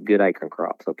we have good acorn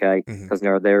crops, okay? Because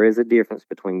now there is a difference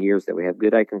between years that we have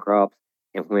good acorn crops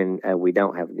and when we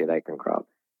don't have a good acorn crop.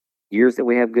 Years that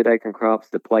we have good acorn crops,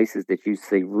 the places that you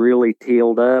see really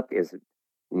tilled up is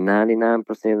 99%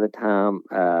 of the time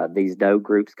these doe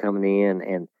groups coming in,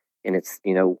 and it's,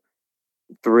 you know,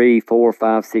 3, 4,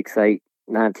 5, 6, 8,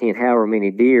 9, 10, however many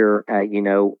deer, you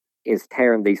know, is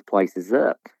tearing these places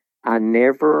up. I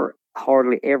never,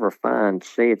 hardly ever find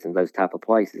sheds in those type of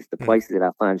places. The places that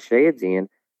I find sheds in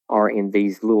are in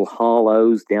these little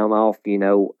hollows down off, you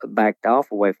know, backed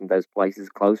off away from those places,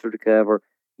 closer to cover.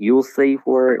 You'll see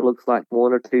where it looks like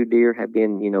 1 or 2 deer have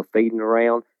been, you know, feeding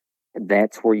around.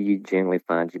 That's where you generally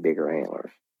find your bigger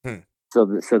antlers. So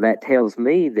that tells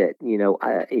me that, you know,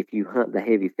 if you hunt the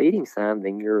heavy feeding sign,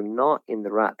 then you're not in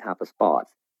the right type of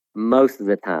spots most of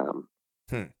the time.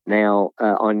 Now,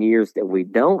 on years that we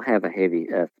don't have a heavy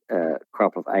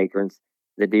crop of acorns,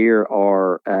 the deer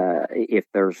are, if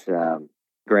there's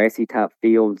grassy type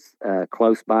fields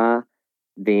close by,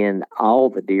 then all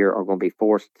the deer are going to be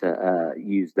forced to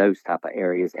use those type of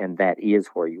areas, and that is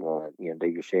where you want to, you know, do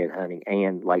your shed hunting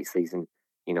and late season,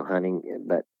 you know, hunting.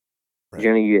 But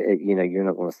generally, you know, you're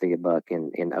not going to see a buck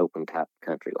in open type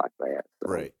country like that.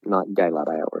 So not daylight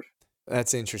hours.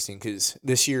 That's interesting, because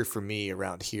this year for me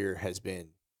around here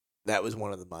that was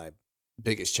one of my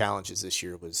biggest challenges this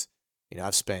year was, you know,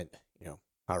 I've spent, you know,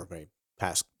 however many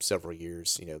past several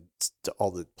years, you know, to all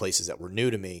the places that were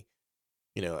new to me,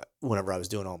 whenever I was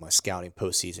doing all my scouting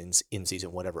postseasons, in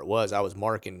season, whatever it was, I was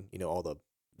marking, all the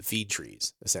feed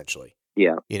trees essentially.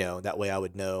 Yeah. That way I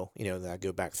would know, then I'd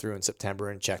go back through in September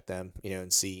and check them,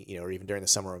 and see, or even during the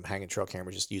summer, I'm hanging trail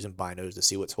cameras, just using binos to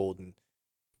see what's holding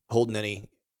any,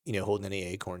 holding any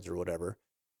acorns or whatever.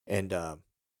 And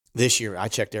this year I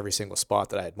checked every single spot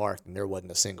that I had marked, and there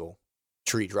wasn't a single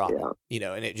tree dropping,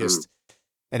 and it just,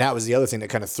 and that was the other thing that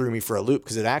kind of threw me for a loop,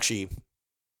 because it actually,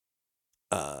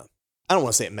 I don't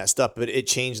want to say it messed up, but it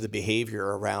changed the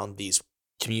behavior around these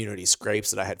community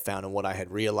scrapes that I had found. And what I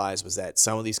had realized was that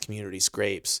some of these community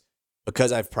scrapes,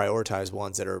 because I've prioritized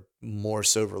ones that are more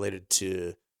so related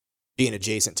to being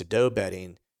adjacent to doe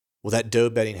bedding, well, that doe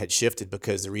bedding had shifted,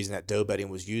 because the reason that doe bedding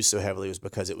was used so heavily was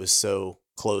because it was so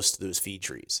close to those feed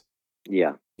trees.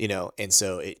 Yeah. And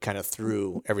so it kind of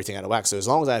threw everything out of whack. So as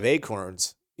long as I have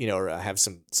acorns, or I have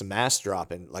some mass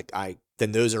dropping,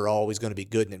 then those are always going to be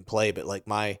good and in play. But like,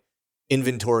 my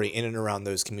inventory in and around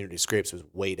those community scrapes was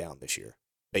way down this year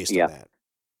based on that.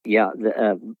 Yeah.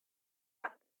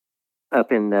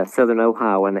 Up in southern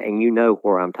Ohio, and you know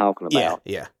where I'm talking about.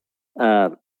 Yeah.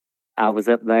 I was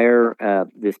up there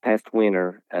this past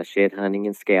winter shed hunting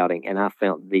and scouting, and I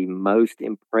found the most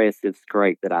impressive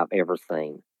scrape that I've ever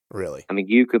seen. Really? I mean,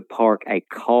 you could park a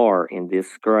car in this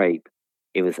scrape.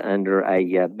 It was under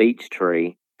a beech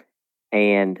tree,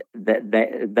 and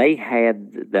they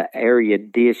had the area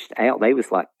dished out. They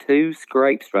was like two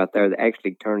scrapes right there that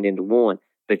actually turned into one,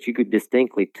 but you could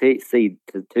distinctly see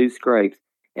the two scrapes,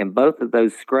 and both of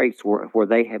those scrapes were where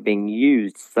they had been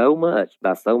used so much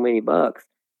by so many bucks.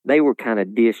 They were kind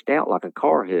of dished out like a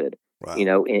car hood,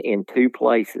 wow. In two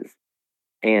places.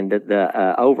 And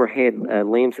the overhead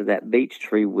limbs of that beech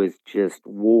tree was just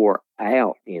wore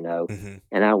out, Mm-hmm.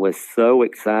 And I was so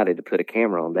excited to put a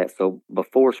camera on that. So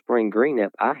before spring green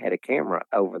up, I had a camera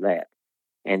over that.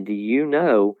 And do you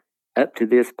know, up to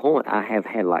this point, I have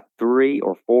had like 3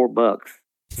 or 4 bucks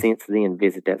since then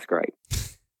visit that scrape.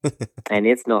 And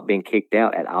it's not been kicked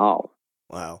out at all.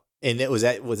 Wow. And was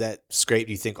that scrape,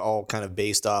 do you think, all kind of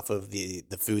based off of the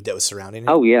food that was surrounding it?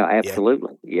 Oh, yeah,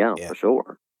 absolutely. Yeah, for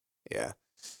sure. Yeah.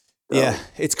 Yeah,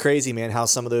 it's crazy, man, how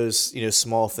some of those,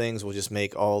 small things will just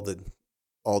make all the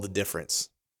difference.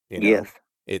 Yes.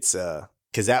 It's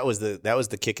because that was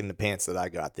the kick in the pants that I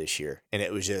got this year. And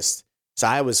it was just, so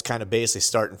I was kind of basically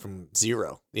starting from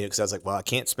zero, because I was like, well, I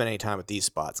can't spend any time at these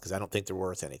spots because I don't think they're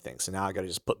worth anything. So now I got to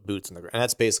just put boots in the ground. And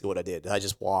that's basically what I did. I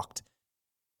just walked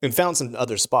and found some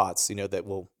other spots, that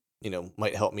will,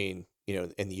 might help me,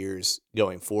 in the years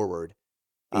going forward.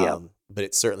 Yeah. But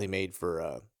it certainly made for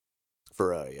a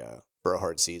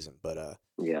hard season. But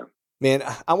yeah, man,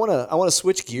 I want to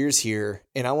switch gears here,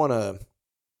 and I want to,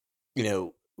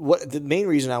 what the main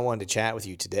reason I wanted to chat with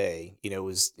you today,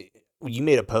 was you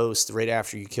made a post right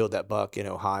after you killed that buck in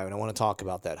Ohio, and I want to talk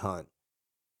about that hunt.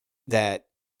 That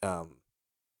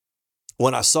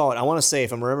when I saw it, I want to say,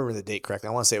 if I'm remembering the date correctly,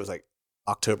 I want to say it was like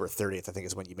October 30th, I think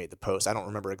is when you made the post. I don't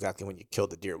remember exactly when you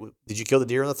killed the deer. Did you kill the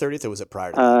deer on the 30th, or was it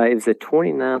prior to that? It was the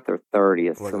 29th or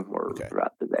 30th, somewhere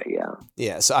right there, yeah.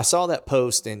 Yeah, so I saw that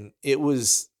post, and it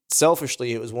was,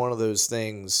 selfishly, it was one of those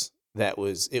things that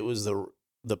was, it was the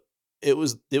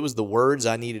words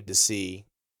I needed to see,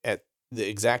 at the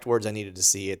exact words I needed to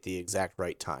see at the exact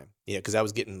right time. Because I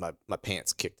was getting my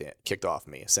pants kicked off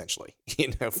me, essentially,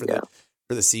 for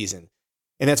the season.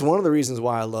 And that's one of the reasons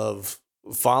why I love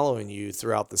following you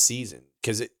throughout the season,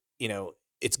 because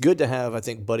it's good to have, I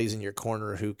think, buddies in your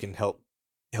corner who can help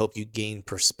you gain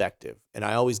perspective. And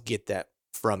I always get that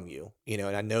from you,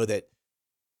 and I know that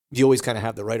you always kind of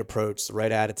have the right approach, the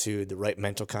right attitude, the right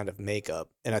mental kind of makeup.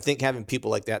 And I think having people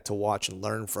like that to watch and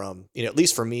learn from, at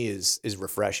least for me, is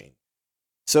refreshing.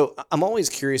 So I'm always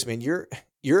curious, man, your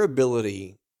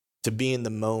ability to be in the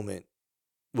moment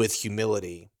with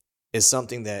humility is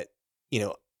something that,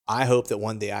 I hope that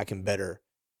one day I can better,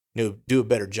 do a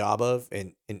better job of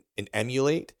and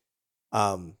emulate.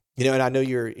 And I know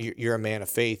you're a man of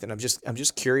faith, and I'm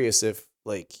just curious if,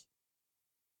 like,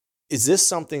 is this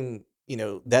something,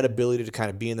 that ability to kind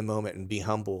of be in the moment and be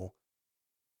humble,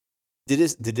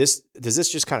 does this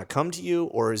just kind of come to you,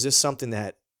 or is this something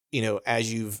that,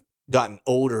 as you've gotten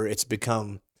older, it's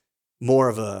become more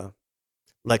of a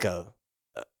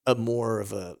more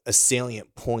of a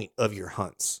salient point of your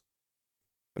hunts?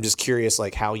 I'm just curious,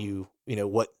 like, how you,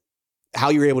 how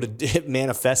you're able to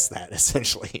manifest that,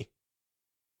 essentially.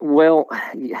 Well,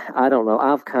 I don't know.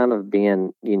 I've kind of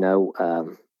been,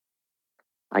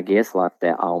 I guess like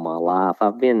that all my life.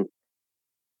 I'm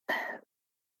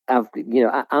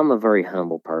a very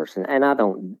humble person, and I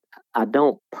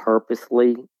don't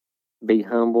purposely be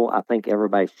humble. I think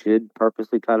everybody should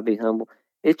purposely try to be humble.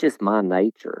 it's just my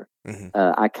nature. Mm-hmm.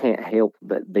 I can't help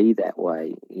but be that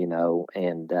way,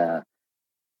 and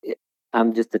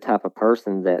I'm just the type of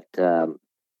person that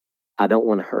I don't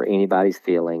want to hurt anybody's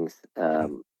feelings.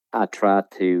 I try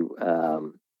to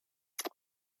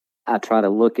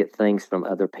look at things from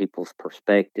other people's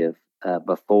perspective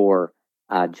before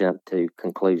I jump to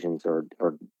conclusions or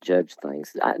judge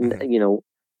things.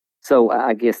 So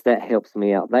I guess that helps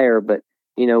me out there. But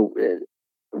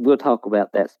we'll talk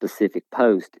about that specific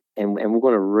post, and we're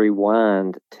going to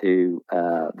rewind to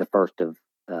the 1st of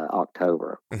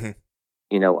October. Mm-hmm.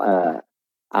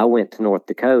 I went to North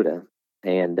Dakota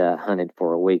and hunted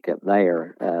for a week up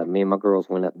there. Me and my girls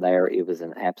went up there. It was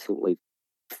an absolutely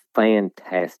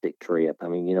fantastic trip. I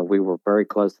mean, we were very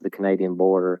close to the Canadian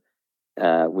border.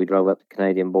 We drove up the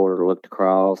Canadian border, looked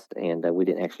across, and we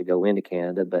didn't actually go into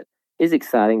Canada, but it's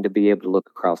exciting to be able to look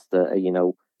across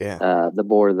the, the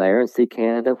border there and see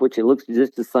Canada, which it looks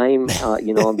just the same,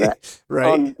 on that right.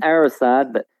 on our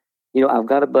side. But I've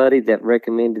got a buddy that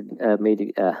recommended me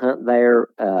to hunt there.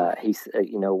 He's,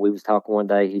 we was talking one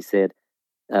day. He said,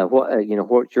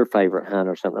 what's your favorite hunt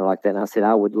or something like that? And I said,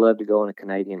 I would love to go on a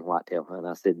Canadian whitetail hunt.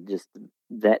 I said, just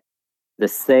that the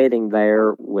setting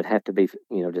there would have to be,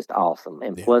 just awesome.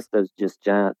 And plus those just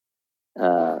giant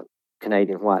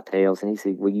Canadian whitetails. And he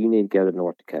said, well, you need to go to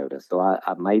North Dakota. So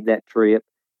I made that trip.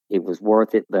 It was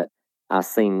worth it, but I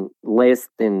seen less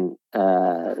than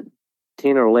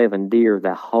 10 or 11 deer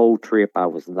the whole trip I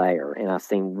was there. And I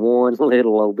seen one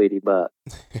little old bitty buck,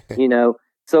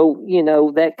 So,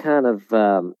 that kind of,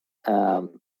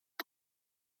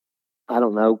 I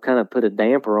don't know, kind of put a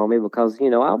damper on me because,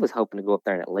 I was hoping to go up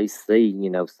there and at least see,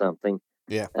 something.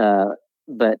 Yeah.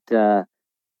 But the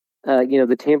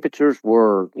temperatures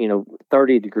were,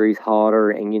 30 degrees hotter.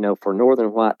 And, for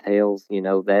northern whitetails,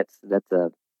 that's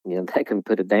a, that can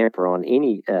put a damper on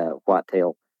any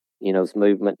whitetail,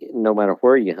 movement, no matter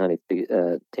where you hunt, if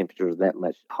the temperatures are that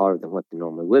much hotter than what they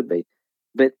normally would be.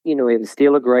 But, it was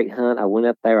still a great hunt. I went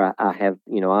up there. I have,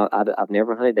 I've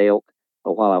never hunted elk,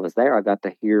 but while I was there, I got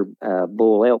to hear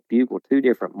bull elk bugle 2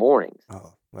 different mornings.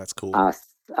 Oh, that's cool.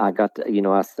 I got to,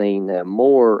 I seen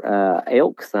more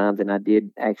elk sign than I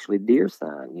did actually deer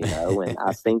sign, and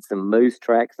I seen some moose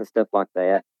tracks and stuff like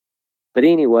that. But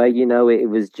anyway, it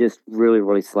was just really,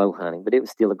 really slow hunting, but it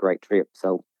was still a great trip.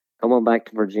 So come on back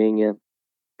to Virginia,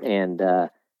 and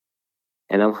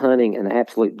I'm hunting an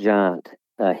absolute giant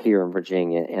here in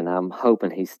Virginia, and I'm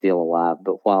hoping he's still alive.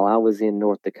 But while I was in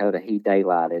North Dakota, he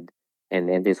daylighted,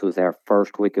 and this was our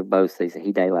first week of bow season.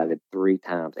 He daylighted 3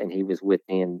 times, and he was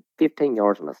within 15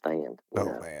 yards of my stand.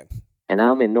 Man! And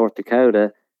I'm in North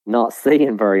Dakota, not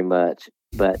seeing very much.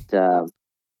 But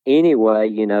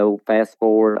anyway, fast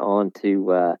forward on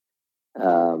to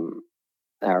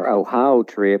our Ohio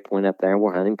trip. Went up there, and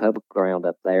we're hunting public ground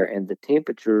up there, and the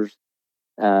temperatures.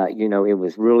 It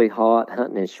was really hot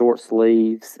hunting in short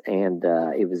sleeves, and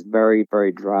it was very,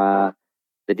 very dry.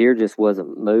 The deer just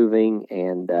wasn't moving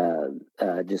and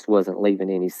just wasn't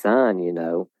leaving any sign,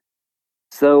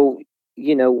 So,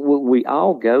 we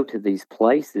all go to these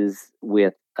places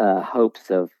with hopes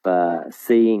of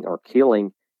seeing or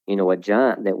killing, a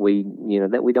giant that we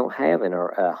don't have in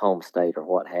our home state or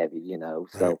what have you.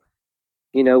 So,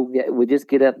 we just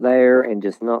get up there and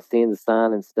just not seeing the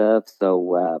sign and stuff.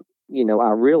 So,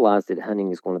 I realized that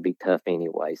hunting is going to be tough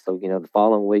anyway. So, the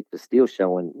following week was still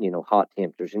showing, hot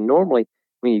temperatures. And normally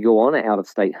when you go on an out of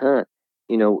state hunt,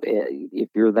 if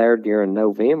you're there during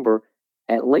November,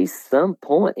 at least some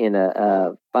point in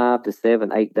a 5 to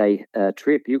 7, 8 day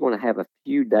trip, you're going to have a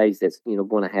few days that's,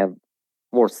 going to have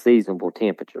more seasonable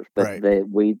temperatures. But they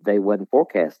wasn't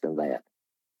forecasting that.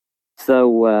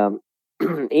 So,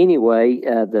 anyway,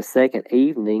 the second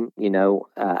evening,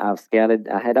 I've scouted.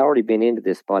 I had already been into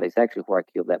this spot. It's actually where I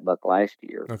killed that buck last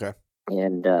year. Okay.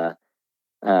 And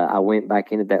I went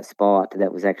back into that spot.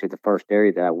 That was actually the first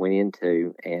area that I went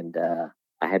into, and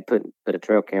I had put a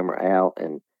trail camera out,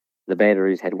 and the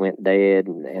batteries had went dead,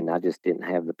 and I just didn't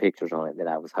have the pictures on it that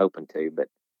I was hoping to. But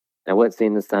I wasn't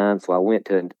seeing the signs, so I went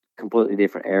to a completely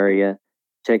different area,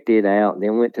 checked it out, and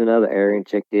then went to another area and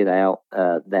checked it out.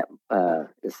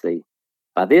 Let's see.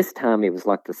 By this time, it was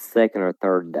like the second or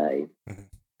third day. Mm-hmm.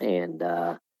 And,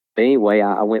 but anyway,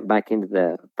 I went back into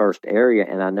the first area,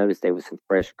 and I noticed there was some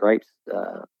fresh grapes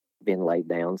being laid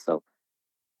down. So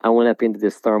I went up into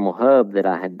this thermal hub that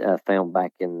I had found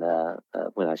back in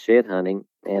when I shed hunting,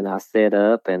 and I set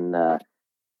up, and,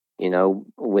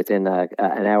 within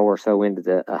an hour or so into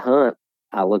the hunt,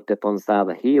 I looked up on the side of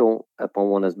the hill, up on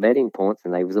one of those bedding points,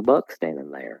 and there was a buck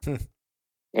standing there.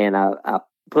 And I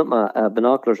put my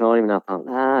binoculars on him, and I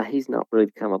thought, he's not really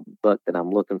the kind of buck that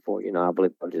I'm looking for. I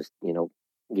believe I'll just,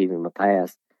 give him a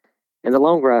pass. And the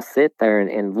longer I sat there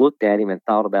and looked at him and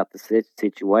thought about the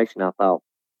situation, I thought,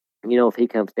 if he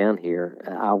comes down here,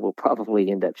 I will probably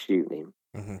end up shooting him.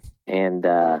 Mm-hmm. And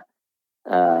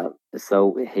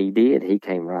so he did. He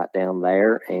came right down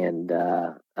there and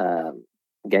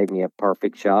gave me a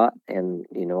perfect shot. And,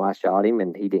 I shot him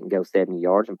and he didn't go 70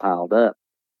 yards and piled up.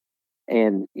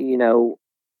 And,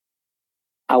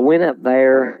 I went up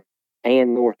there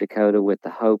and North Dakota with the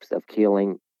hopes of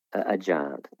killing a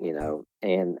giant,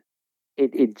 and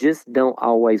it just don't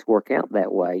always work out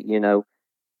that way,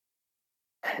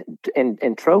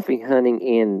 and trophy hunting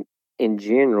in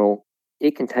general,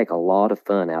 it can take a lot of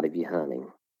fun out of you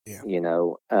hunting. Yeah.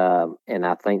 And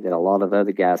I think that a lot of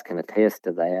other guys can attest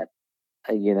to that.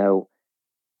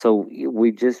 So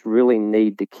we just really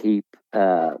need to keep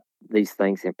these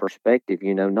things in perspective.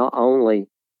 Not only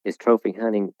is trophy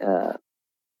hunting,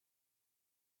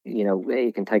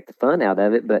 it can take the fun out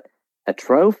of it, but a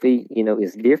trophy,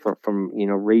 is different from,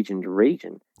 region to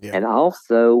region. Yeah. And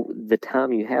also the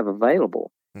time you have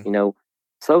available. Mm-hmm.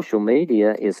 Social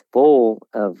media is full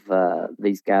of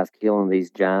these guys killing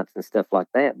these giants and stuff like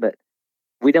that, but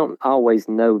we don't always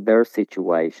know their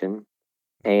situation.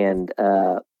 And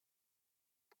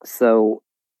so,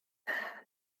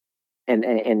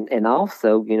 and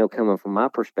also, coming from my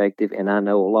perspective, and I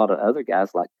know a lot of other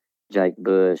guys like Jake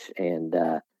Bush and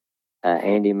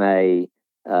Andy May,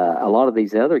 a lot of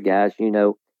these other guys,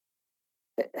 and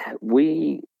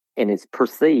it's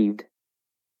perceived,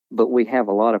 but we have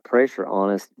a lot of pressure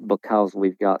on us because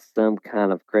we've got some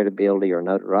kind of credibility or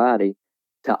notoriety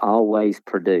to always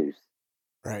produce.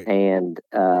 Right. And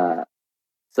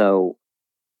so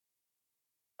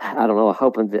I don't know.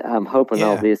 I'm hoping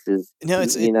all this is,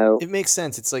 it makes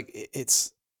sense. It's like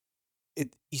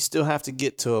you still have to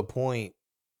get to a point.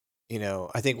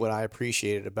 I think what I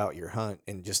appreciated about your hunt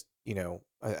and just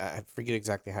I forget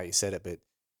exactly how you said it, but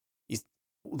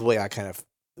the way I kind of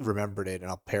remembered it, and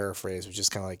I'll paraphrase, was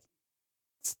just kind of like,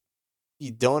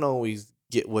 you don't always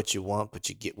get what you want, but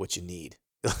you get what you need.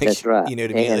 That's right. You know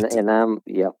what I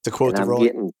mean? To quote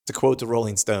the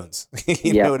Rolling Stones.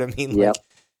 You know what I mean? Yep.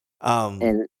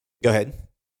 And go ahead.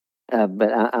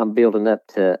 But I'm building up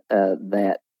to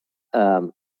that.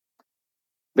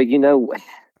 But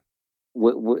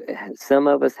some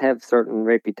of us have certain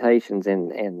reputations,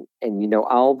 and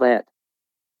all that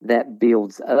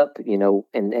builds up,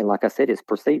 and like I said, it's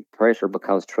perceived pressure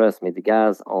because, trust me, the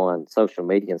guys on social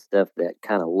media and stuff that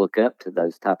kind of look up to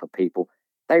those type of people,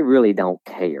 they really don't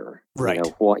care, right,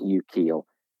 what you kill.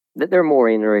 That they're more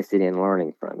interested in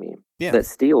learning from you. Yeah. But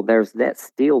still, there's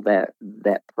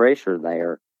that pressure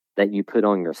there that you put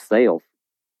on yourself,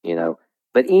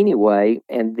 But anyway,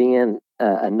 and then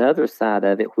another side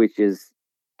of it, which is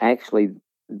actually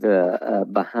the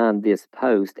behind this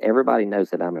post, everybody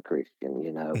knows that I'm a Christian,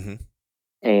 Mm-hmm.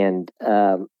 and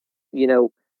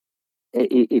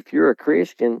if you're a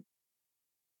Christian,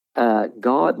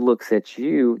 God looks at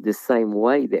you the same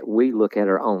way that we look at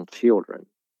our own children,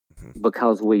 Mm-hmm.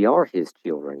 because we are His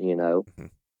children, Mm-hmm.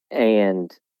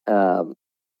 and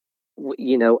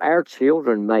our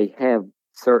children may have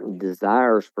certain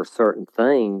desires for certain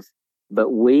things, but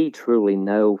we truly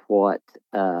know what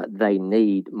they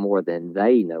need more than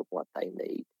they know what they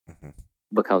need, Mm-hmm.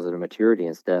 because of the maturity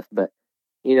and stuff. But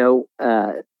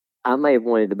I may have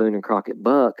wanted the Boone and Crockett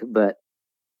buck, but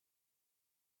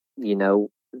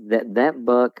that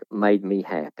buck made me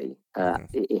happy. Mm-hmm.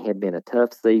 It had been a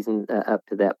tough season up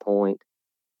to that point,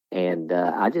 and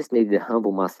I just needed to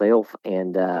humble myself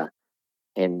and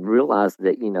realize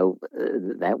that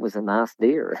that was a nice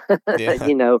deer. Yeah.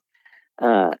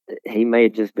 He may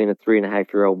have just been a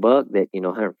 3.5-year-old buck that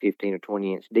 115 or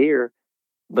 20-inch deer,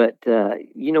 but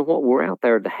you know what? We're out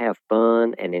there to have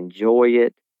fun and enjoy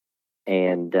it,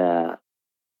 and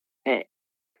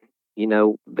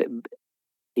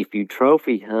if you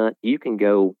trophy hunt, you can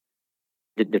go,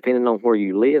 depending on where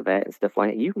you live at and stuff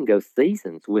like that, you can go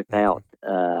seasons without,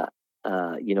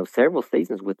 several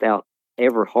seasons without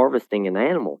ever harvesting an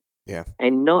animal. Yeah.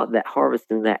 And not that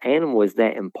harvesting that animal is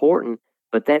that important,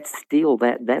 but that's still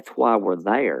that's why we're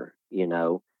there,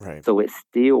 Right. So it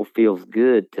still feels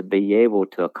good to be able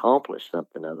to accomplish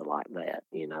something other like that,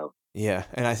 Yeah,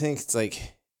 and I think it's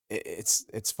like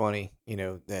it's funny,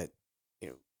 that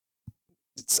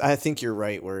I think you're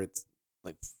right where it's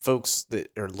like folks that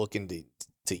are looking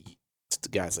to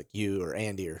guys like you or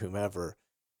Andy or whomever,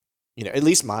 at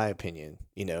least my opinion,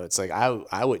 it's like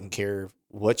I wouldn't care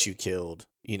what you killed,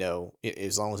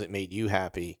 as long as it made you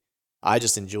happy. I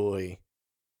just enjoy,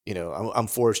 I'm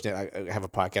fortunate. I have a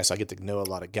podcast, so I get to know a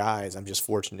lot of guys. I'm just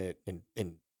fortunate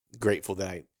and grateful that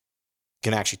I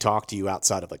can actually talk to you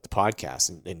outside of like the podcast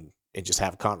and and just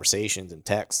have conversations and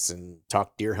texts and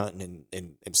talk deer hunting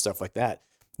and stuff like that.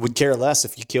 Would care less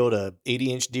if you killed a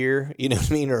 80-inch deer, you know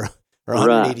what I mean, or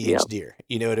 180-inch deer,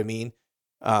 you know what I mean,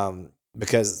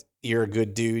 because you're a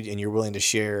good dude and you're willing to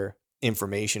share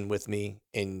information with me,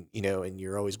 and and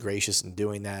you're always gracious in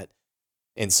doing that.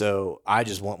 And so I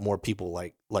just want more people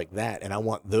like that, and I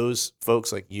want those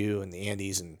folks like you and the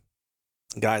Andys and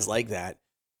guys like that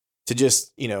to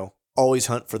just always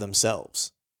hunt for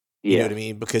themselves. You know what I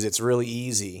mean? Because it's really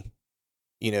easy,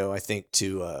 I think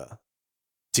to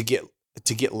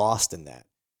get lost in that,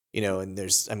 and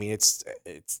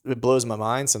it blows my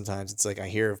mind sometimes. It's like I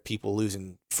hear of people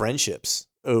losing friendships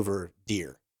over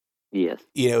deer. Yes.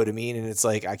 You know what I mean? And it's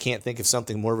like, I can't think of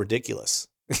something more ridiculous,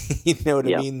 you know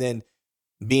what I mean, than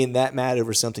being that mad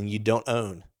over something you don't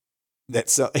own.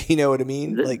 That's, you know what I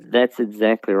mean? That's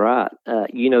exactly right.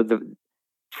 The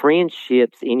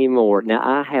friendships anymore. Now,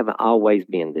 I haven't always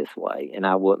been this way, and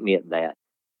I will admit that.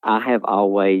 I have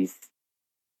always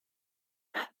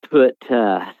put,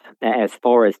 as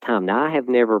far as time, now I have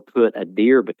never put a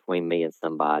deer between me and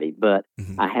somebody, but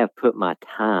I have put my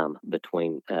time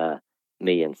between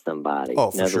me and somebody.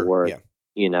 Oh, in other words,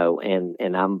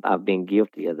 and I've been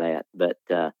guilty of that. But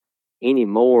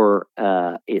anymore,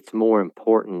 it's more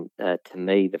important to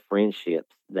me, the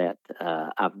friendships that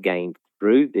I've gained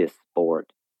through this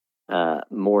sport,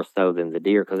 more so than the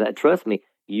deer. Because trust me,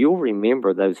 you'll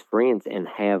remember those friends and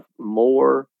have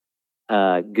more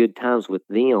good times with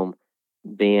them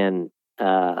than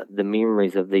the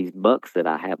memories of these bucks that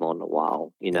I have on the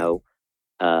wall.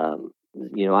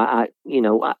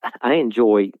 I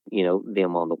enjoy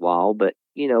them on the wall, but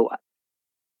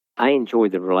I enjoy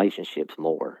the relationships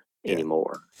more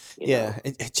anymore. Yeah,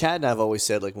 and Chad and I've always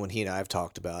said, like, when he and I have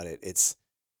talked about it, it's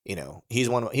he's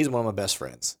one of my best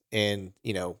friends, and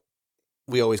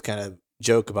we always kind of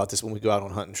joke about this when we go out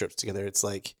on hunting trips together. It's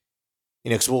like,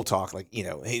 because we'll talk like,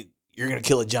 hey, you're gonna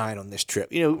kill a giant on this trip.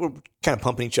 We're kind of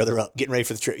pumping each other up, getting ready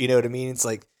for the trip. You know what I mean? It's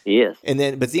like, yes. And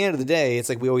then, but at the end of the day, it's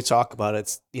like we always talk about it.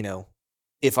 It's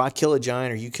if I kill a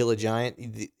giant or you kill a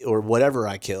giant or whatever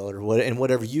I kill or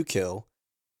whatever you kill,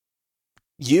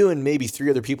 you and maybe 3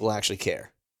 other people actually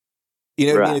care. You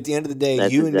know what I mean? At the end of the day,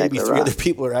 That's you and exactly maybe 3 other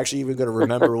people are actually even going to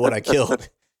remember what I killed.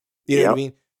 You know what I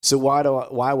mean? So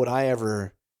why would I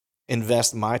ever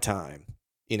invest my time,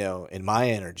 and my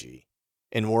energy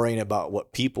in worrying about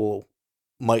what people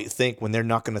might think when they're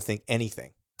not going to think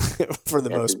anything for the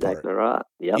most part? Exactly right.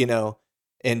 Yep.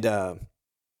 And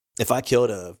if I killed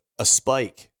a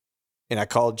spike and I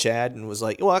called Chad and was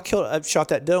like, well, I shot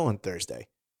that doe on Thursday,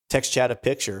 text Chad a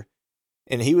picture,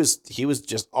 and he was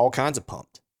just all kinds of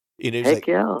pumped. He's heck like,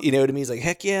 you know what I mean? He's like,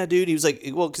 heck yeah, dude. He was like,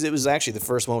 well, because it was actually the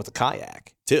first one with the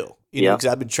kayak too. Because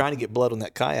I've been trying to get blood on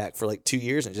that kayak for like 2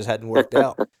 years and it just hadn't worked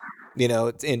out.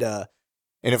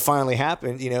 And it finally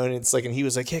happened, and it's like, and he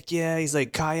was like, heck yeah. He's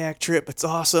like, kayak trip, it's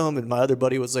awesome. And my other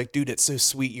buddy was like, dude, it's so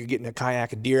sweet. You're getting a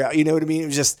kayak and deer out. You know what I mean? It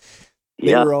was just,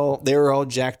 they were all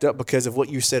jacked up because of what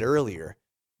you said earlier,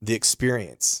 the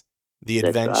experience, the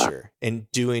adventure,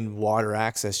 and doing water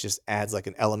access just adds like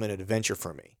an element of adventure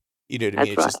for me. You know what I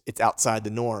mean? It's just, it's outside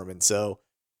the norm. And so,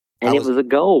 and it was a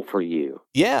goal for you.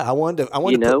 Yeah. I wanted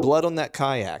to put blood on that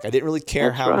kayak. I didn't really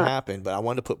care how it happened, but I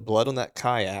wanted to put blood on that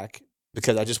kayak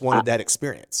because I just wanted that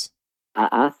experience.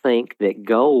 I think that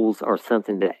goals are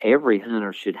something that every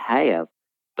hunter should have,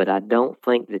 but I don't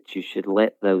think that you should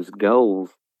let those goals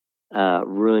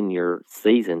ruin your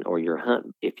season or your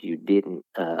hunt if you didn't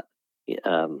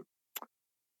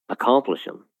accomplish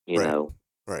them.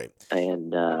 Right.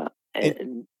 And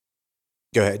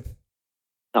go ahead.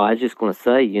 I was just going to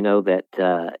say,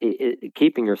 that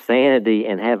keeping your sanity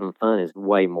and having fun is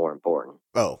way more important.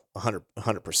 Oh, 100%.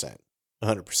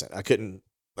 100%. I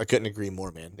couldn't agree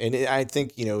more, man. And I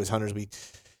think, as hunters, we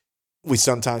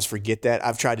sometimes forget that.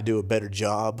 I've tried to do a better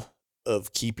job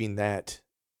of keeping that,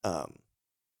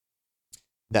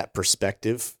 that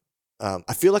perspective.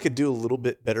 I feel like I do a little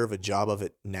bit better of a job of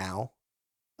it now.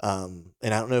 And I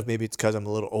don't know if maybe it's because I'm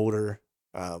a little older.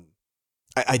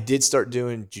 I did start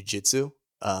doing jiu-jitsu.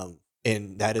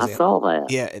 And that is, I saw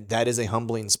that. Yeah, that is a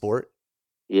humbling sport.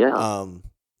 Yeah.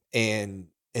 And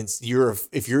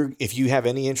if you have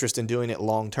any interest in doing it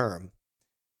long term,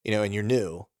 and you're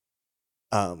new,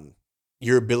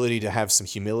 your ability to have some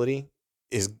humility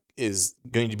is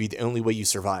going to be the only way you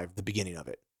survive the beginning of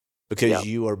it, because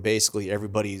you are basically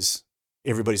everybody's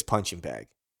punching bag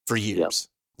for years,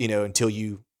 until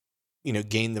you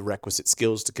gain the requisite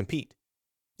skills to compete,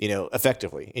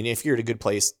 effectively. And if you're at a good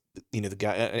place, the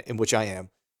guy in which I am,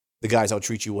 the guys all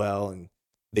treat you well and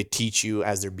they teach you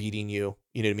as they're beating you,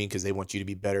 you know what I mean? Because they want you to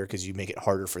be better because you make it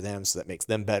harder for them. So that makes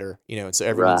them better, and so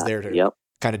everyone's there to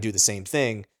kind of do the same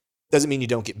thing. Doesn't mean you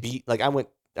don't get beat. Like I went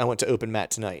to open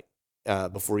mat tonight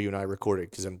before you and I recorded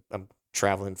because I'm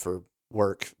traveling for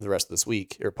work the rest of this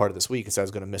week or part of this week, and so I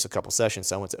was going to miss a couple sessions.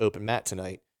 So I went to open mat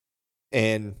tonight,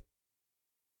 and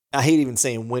I hate even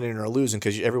saying winning or losing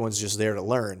because everyone's just there to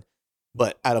learn.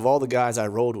 But out of all the guys I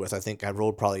rolled with, I think I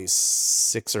rolled probably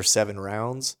 6 or 7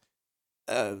 rounds.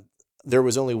 There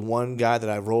was only one guy that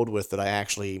I rolled with that I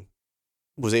actually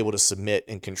was able to submit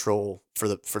and control for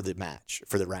the match,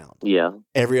 for the round. Yeah.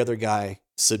 Every other guy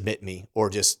submit me or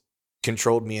just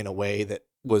controlled me in a way that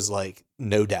was like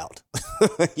no doubt.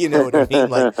 You know what I mean?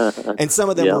 Like, and some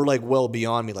of them were like well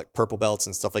beyond me, like purple belts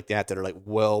and stuff like that are like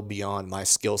well beyond my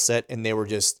skill set. And they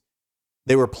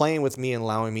were playing with me and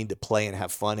allowing me to play and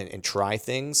have fun and try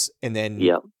things, and then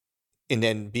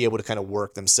be able to kind of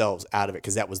work themselves out of it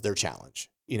because that was their challenge.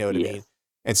 You know what I mean?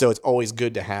 And so it's always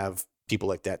good to have people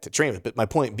like that to train with. But my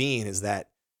point being is that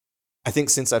I think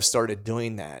since I've started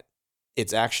doing that,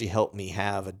 it's actually helped me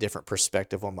have a different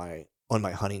perspective on my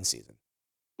hunting season.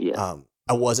 Yeah.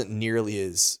 I wasn't nearly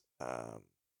as I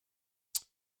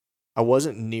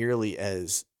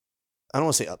don't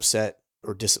want to say upset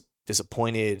or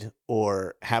disappointed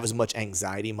or have as much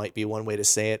anxiety, might be one way to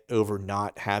say it, over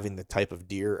not having the type of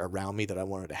deer around me that I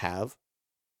wanted to have.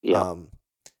 Yeah.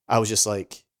 I was just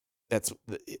like,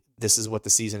 this is what the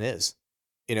season is.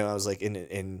 You know, I was like,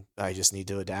 and I just need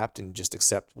to adapt and just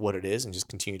accept what it is and just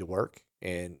continue to work.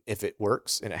 And if it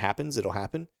works and it happens, it'll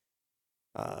happen.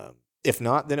 If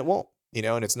not, then it won't, you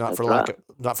know, and it's not for lack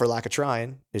of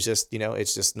trying. It's just, you know,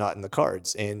 it's just not in the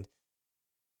cards. And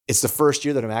it's the first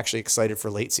year that I'm actually excited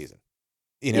for late season,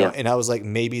 you know? And I was like,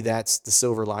 maybe that's the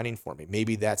silver lining for me.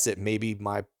 Maybe that's it.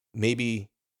 Maybe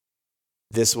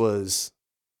this was,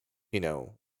 you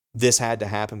know, this had to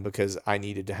happen because I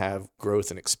needed to have growth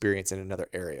and experience in another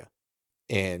area.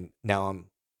 And now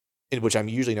which I'm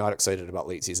usually not excited about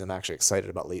late season. I'm actually excited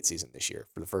about late season this year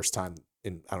for the first time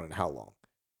in, I don't know how long.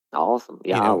 Awesome.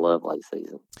 Yeah. You know, I love late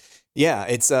season. Yeah.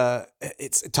 It's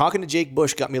talking to Jake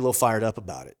Bush got me a little fired up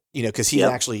about it, you know, cause he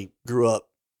actually grew up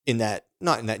in that,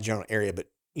 not in that general area, but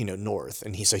you know, north.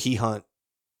 And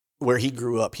where he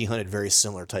grew up, he hunted very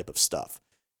similar type of stuff.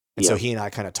 And so he and I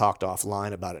kind of talked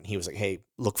offline about it. And he was like, hey,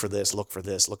 look for this, look for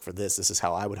this, look for this. This is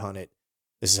how I would hunt it.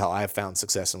 This is how I've found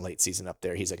success in late season up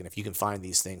there. He's like, and if you can find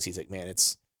these things, he's like, man, I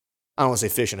don't want to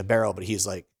say fish in a barrel, but he's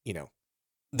like, you know,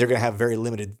 they're going to have very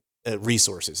limited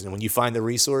resources. And when you find the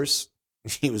resource,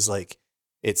 he was like,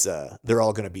 they're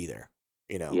all going to be there,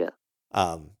 you know? Yeah.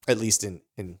 At least in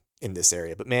this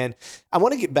area. But man, I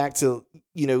want to get back to,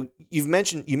 you know, you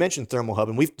mentioned Thermal Hub,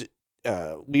 and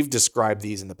we've described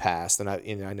these in the past, and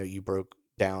I know you broke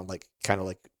down like kind of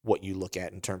like what you look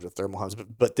at in terms of thermal hubs,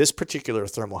 but this particular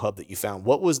thermal hub that you found,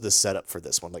 what was the setup for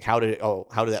this one? Like how did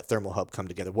that thermal hub come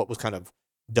together? What was kind of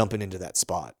dumping into that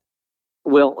spot?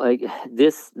 Well,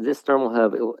 this thermal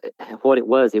hub, what it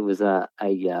was a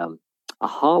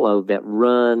hollow that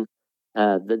run,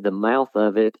 the mouth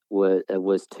of it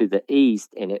was to the east,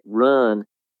 and it run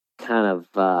kind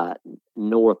of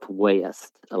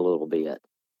northwest a little bit.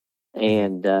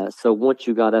 And so once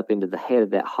you got up into the head of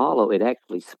that hollow, it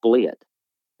actually split,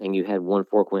 and you had one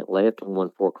fork went left and one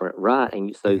fork went right,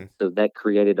 and so that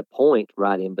created a point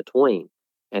right in between.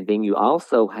 And then you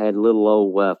also had little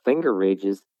old finger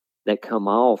ridges that come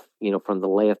off, you know, from the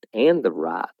left and the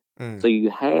right. So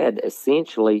you had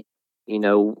essentially, you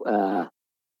know,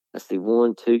 let's see,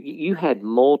 1, 2, you had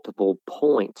multiple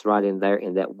points right in there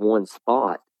in that one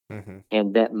spot,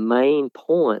 and that main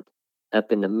point up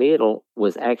in the middle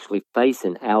was actually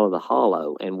facing out of the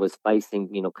hollow and was facing,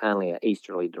 you know, kind of an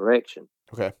easterly direction.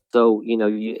 Okay. So, you know,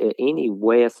 any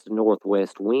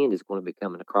west-northwest wind is going to be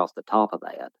coming across the top of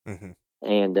that.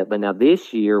 And but now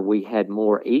this year we had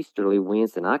more easterly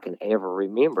winds than I can ever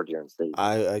remember during season.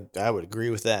 I would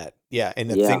agree with that. Yeah, and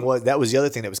the thing was, that was the other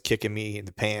thing that was kicking me in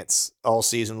the pants all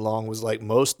season long, was like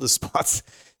most of the spots.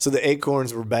 So the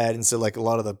acorns were bad, and so like a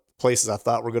lot of the places I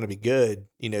thought were going to be good,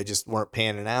 you know, just weren't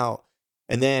panning out.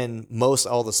 And then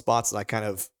all the spots that I kind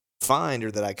of find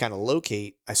or that I kind of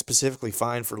locate, I specifically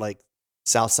find for like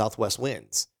southwest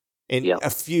winds. And a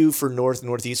few for north,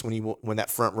 northeast when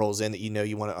that front rolls in that, you know,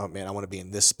 you want to, oh man, I want to be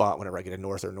in this spot whenever I get a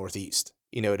north or northeast.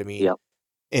 You know what I mean?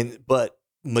 Yeah. But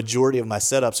majority of my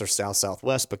setups are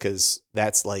southwest because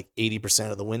that's like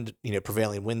 80% of the wind, you know,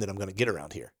 prevailing wind that I'm going to get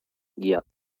around here. Yeah.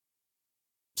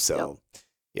 So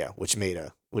which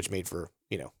made for,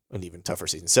 you know, an even tougher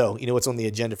season. So, you know, what's on the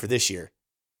agenda for this year?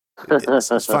 Let's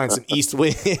find some east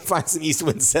wind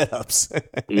setups.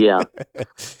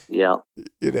 Yeah.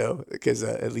 You know, because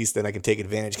at least then I can take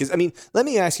advantage. Because I mean, let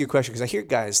me ask you a question, because I hear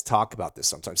guys talk about this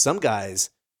sometimes. Some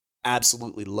guys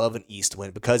absolutely love an east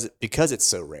wind because it's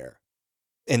so rare,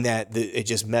 and that it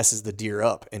just messes the deer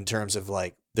up in terms of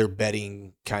like their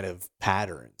bedding kind of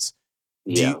patterns.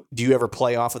 Yeah. Do you ever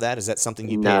play off of that? Is that something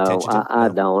you pay No, attention to? I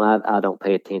don't. I don't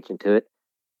pay attention to it.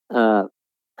 Uh,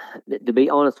 to be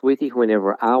honest with you,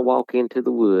 whenever I walk into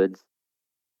the woods,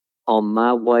 on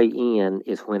my way in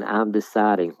is when I'm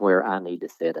deciding where I need to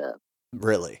set up.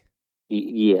 Really?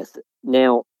 Yes.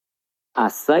 Now, I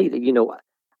say that,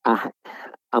 I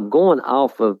I'm going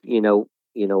off of,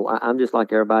 I'm just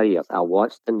like everybody else. I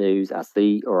watch the news, I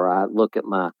see, or I look at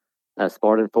my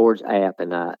Spartan Forge app,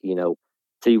 and I,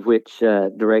 see which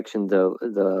direction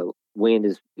the wind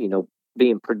is,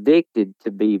 being predicted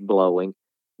to be blowing.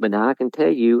 But now I can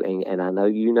tell you, and I know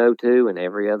you know too, and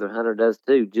every other hunter does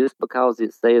too. Just because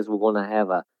it says we're going to have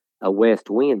a west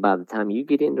wind, by the time you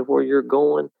get into where you're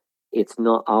going, it's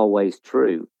not always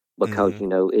true because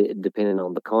Mhm. depending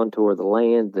on the contour of the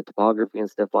land, the topography and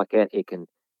stuff like that, it can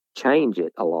change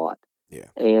it a lot. Yeah.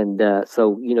 And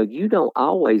so you don't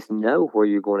always know where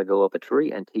you're going to go up a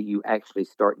tree until you actually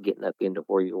start getting up into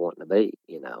where you're wanting to be.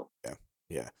 Yeah.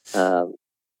 Yeah. Um,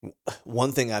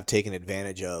 One thing I've taken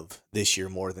advantage of this year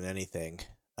more than anything,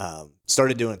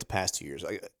 started doing it the past 2 years.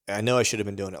 I know I should have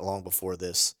been doing it long before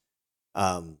this,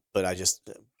 but I'm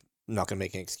not going to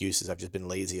make any excuses. I've just been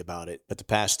lazy about it. But the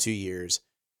past 2 years,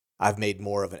 I've made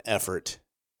more of an effort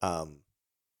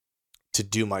to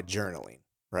do my journaling,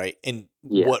 right? And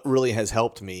yeah, what really has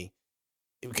helped me,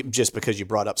 just because you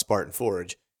brought up Spartan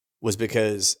Forge, was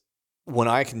because when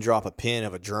I can drop a pin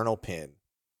of a journal pin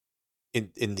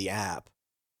in the app,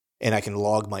 and I can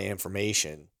log my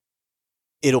information,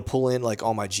 it'll pull in like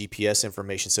all my GPS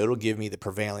information. So it'll give me the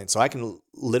prevailing. So I can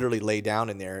literally lay down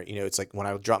in there. It's like when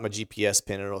I drop my GPS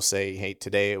pin, it'll say, hey,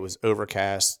 today it was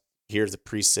overcast. Here's the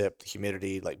precip, the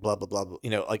humidity, like blah, blah, blah,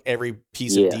 blah, like every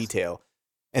piece of yes, detail.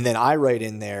 And then I write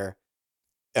in there,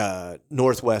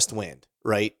 northwest wind,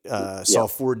 right? Saw yeah,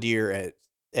 4 deer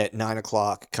at 9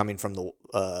 o'clock coming from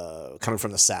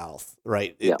the south,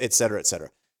 right? yeah, Et cetera, et cetera.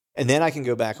 And then I can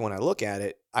go back and when I look at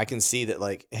it, I can see that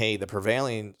like, hey, the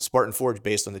prevailing Spartan Forge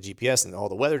based on the GPS and all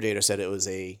the weather data said it was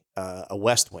a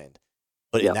west wind.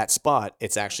 But yeah, in that spot,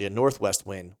 it's actually a northwest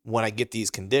wind when I get these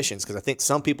conditions. Because I think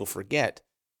some people forget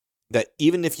that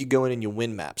even if you go in and you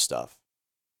wind map stuff,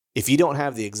 if you don't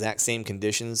have the exact same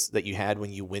conditions that you had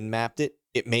when you wind mapped it,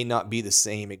 it may not be the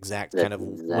same exact kind that's of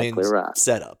exactly wind right.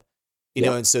 setup.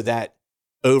 Yeah, And so that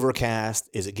overcast,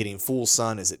 is it getting full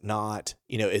sun? Is it not?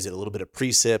 Is it a little bit of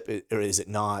precip or is it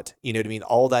not? You know what I mean?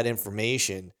 All that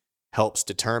information helps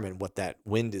determine what that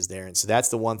wind is there. And so that's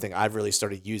the one thing I've really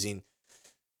started using,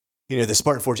 the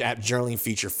Spartan Forge app journaling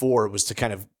feature for, was to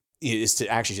kind of, is to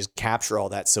actually just capture all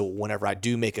that. So whenever I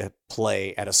do make a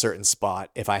play at a certain spot,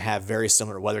 if I have very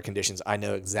similar weather conditions, I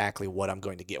know exactly what I'm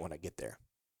going to get when I get there.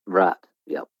 right.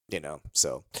 Yeah.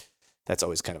 So that's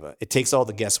always kind of it takes all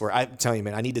the guesswork. I'm telling you,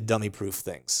 man, I need to dummy proof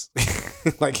things.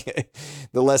 Like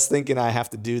the less thinking I have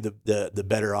to do, the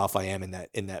better off I am in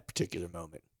that particular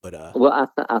moment. But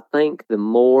Well, I think the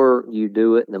more you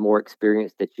do it, the more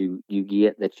experience that you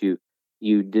get, that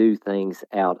you do things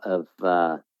out of.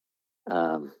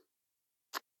 Um,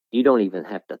 you don't even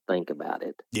have to think about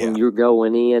it. When yeah, you're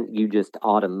going in, you just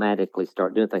automatically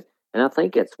start doing things. And I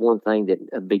think that's one thing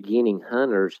that beginning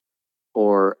hunters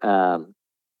or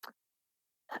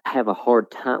have a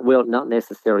hard time. Well, not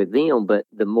necessarily them, but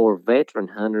the more veteran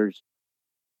hunters,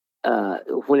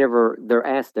 whenever they're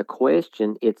asked a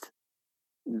question,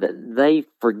 they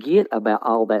forget about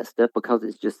all that stuff because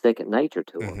it's just second nature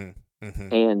to them.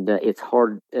 And it's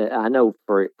hard. I know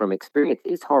from experience,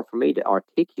 it's hard for me to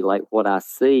articulate what I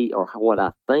see or what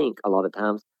I think a lot of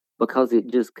times because it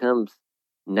just comes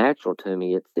natural to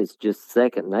me. It's just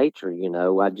second nature.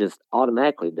 I just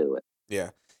automatically do it.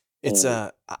 yeah. It's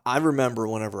And I remember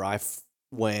when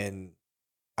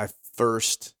I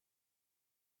first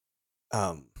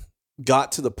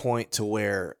got to the point to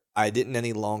where I didn't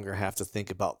any longer have to think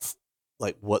about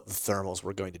like what the thermals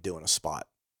were going to do in a spot,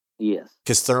 yes,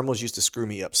 because thermals used to screw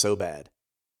me up so bad.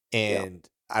 yeah, And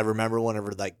I remember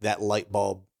whenever like that light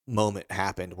bulb moment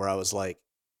happened where I was like,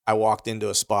 I walked into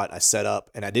a spot, I set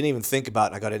up, and I didn't even think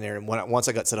about it. I got in there, and once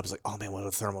I got set up, I was like, oh man, what are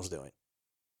the thermals doing?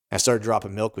 And I started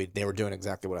dropping milkweed. They were doing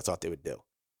exactly what I thought they would do.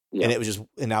 yeah, And it was just,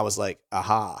 and I was like,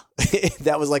 aha.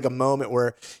 That was like a moment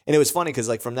where, and it was funny because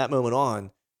like from that moment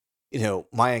on,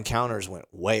 my encounters went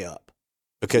way up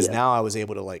because yeah, now I was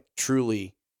able to like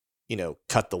truly,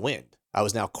 cut the wind. I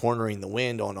was now cornering the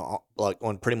wind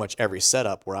on pretty much every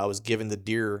setup where I was giving the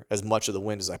deer as much of the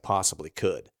wind as I possibly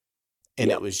could. And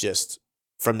yeah. it was just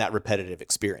from that repetitive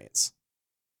experience.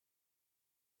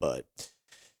 But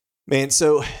man,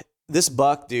 so this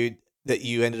buck, dude, that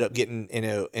you ended up getting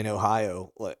in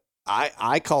Ohio,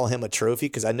 I call him a trophy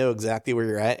because I know exactly where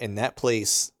you're at, and that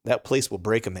place will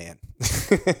break a man.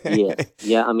 Yes.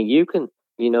 Yeah. I mean, you can,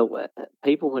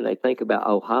 people, when they think about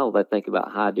Ohio, they think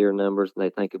about high deer numbers and they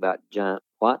think about giant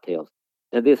whitetails.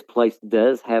 Now, this place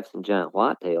does have some giant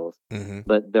whitetails, Mm-hmm.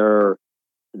 but they're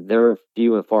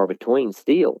few and far between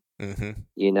still,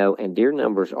 Mm-hmm. and deer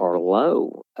numbers are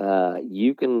low.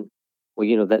 You can,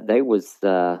 that they was,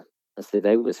 let's see,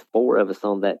 there was 4 of us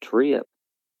on that trip,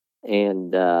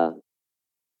 and,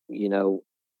 you know,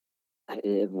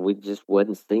 we just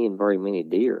wasn't seeing very many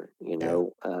deer, Yeah.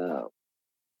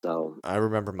 So I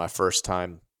remember my first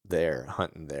time there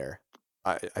hunting there.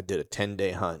 I did a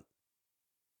 10-day hunt.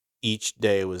 Each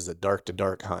day was a dark to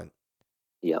dark hunt.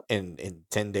 yep, And in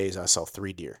 10 days, I saw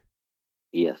 3 deer,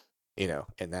 yes,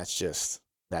 and that's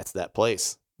that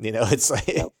place. It's like,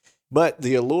 yep, but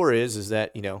the allure is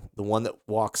that, the one that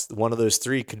walks, one of those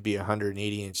 3 could be a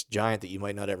 180-inch giant that you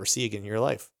might not ever see again in your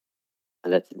life,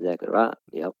 and that's exactly right.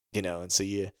 Yep. and so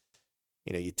you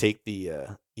take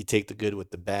the good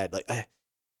with the bad. Like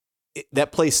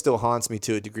that place still haunts me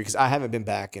to a degree because I haven't been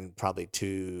back in probably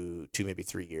 2, maybe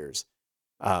 3 years.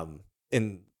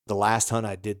 In the last hunt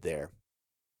I did there,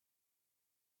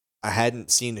 I hadn't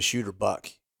seen a shooter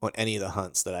buck on any of the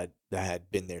hunts that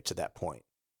had been there to that point.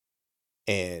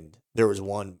 And there was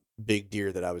one big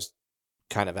deer that I was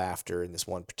kind of after in this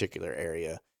one particular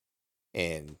area.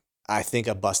 And I think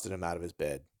I busted him out of his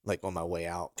bed, like on my way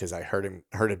out, because I heard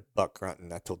a buck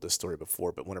grunting. I told this story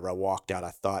before, but whenever I walked out, I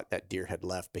thought that deer had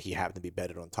left, but he happened to be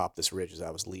bedded on top of this ridge as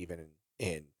I was leaving.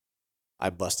 And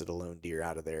I busted a lone deer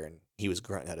out of there, and he was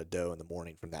grunting at a doe in the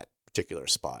morning from that particular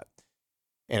spot.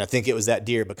 And I think it was that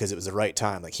deer because it was the right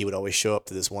time. Like he would always show up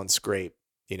to this one scrape,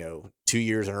 2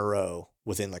 years in a row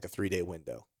within like a 3-day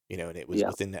window, and it was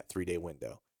within that 3-day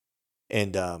window.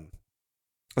 And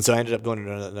so I ended up going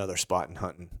to another spot and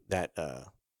hunting that,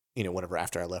 whenever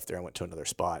after I left there, I went to another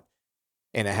spot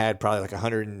and I had probably like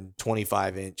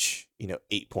 125-inch,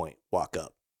 8-point walk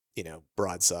up,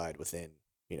 broadside within,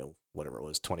 whatever it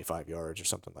was, 25 yards or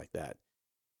something like that.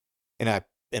 And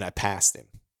I passed him.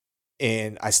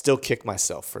 And I still kick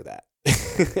myself for that.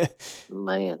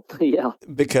 Man, yeah.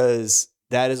 Because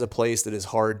that is a place that is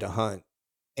hard to hunt.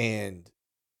 And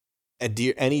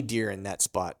any deer in that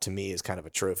spot to me is kind of a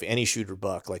trophy. Any shooter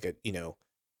buck, like a,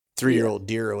 3-year-old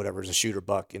deer or whatever, is a shooter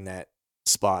buck in that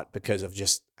spot because of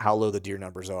just how low the deer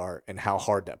numbers are and how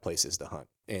hard that place is to hunt.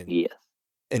 And yes.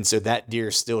 And so that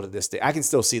deer still to this day, I can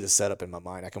still see the setup in my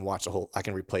mind. I can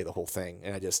replay the whole thing.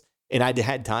 And I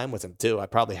had time with him too. I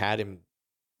probably had him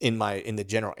in the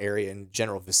general area, in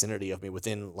general vicinity of me,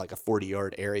 within like a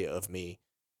 40-yard area of me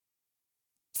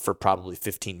for probably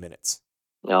 15 minutes.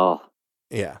 Oh.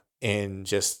 Yeah. And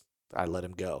just, I let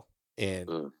him go.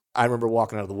 And I remember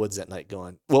walking out of the woods that night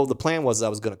going, well, the plan was I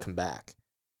was going to come back.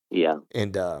 Yeah.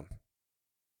 And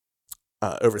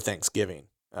over Thanksgiving,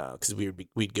 because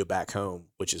we'd go back home,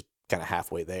 which is kind of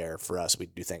halfway there for us.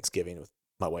 We'd do Thanksgiving with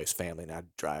my wife's family, and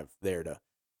I'd drive there to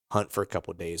hunt for a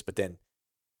couple of days. But then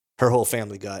her whole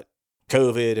family got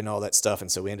COVID and all that stuff,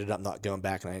 and so we ended up not going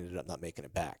back, and I ended up not making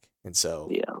it back. And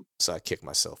so, so I kicked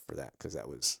myself for that because that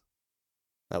was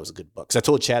a good buck. Because I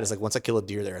told Chad, I was like, once I kill a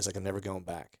deer there, I was like, I'm never going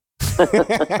back.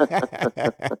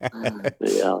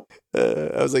 Yeah.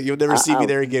 I was like, you'll never see me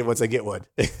there again once I get one.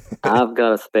 I've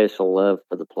got a special love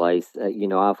for the place.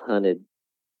 I've hunted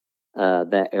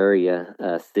that area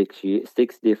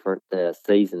 6 different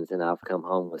seasons, and I've come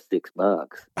home with 6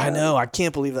 bucks. I know. I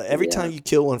can't believe that. Every time you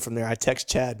kill one from there, I text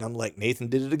Chad, and I'm like, Nathan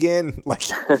did it again. Like,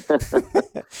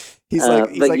 he's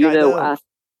like, I know.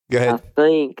 Go ahead. I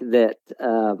think that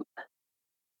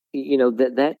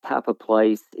that type of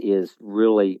place is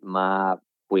really my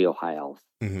wheelhouse.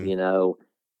 Mm-hmm.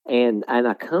 And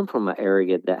I come from an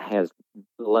area that has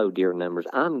low deer numbers.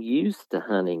 I'm used to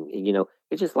hunting.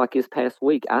 It's just like this past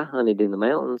week. I hunted in the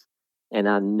mountains, and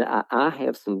I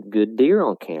have some good deer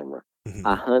on camera. Mm-hmm.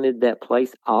 I hunted that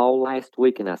place all last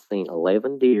week, and I seen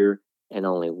 11 deer, and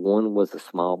only one was a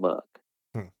small buck.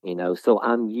 So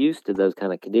I'm used to those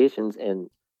kind of conditions, and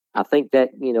I think that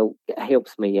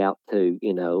helps me out too.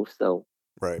 So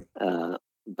right.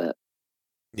 But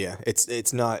yeah,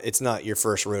 it's not your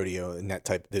first rodeo in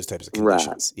those types of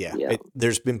conditions. Right. Yeah.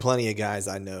 There's been plenty of guys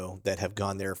I know that have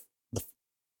gone there,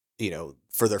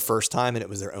 for their first time, and it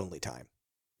was their only time,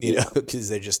 because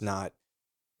they're just not.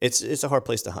 It's a hard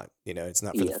place to hunt. It's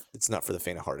not for it's not for the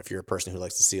faint of heart. If you're a person who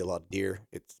likes to see a lot of deer,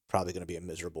 it's probably going to be a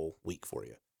miserable week for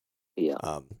you. Yeah.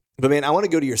 But man, I want to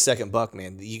go to your second buck,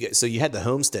 man. So you had the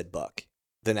Homestead buck.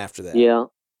 Then after that, yeah.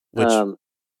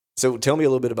 So tell me a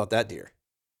little bit about that deer.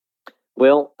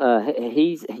 Well,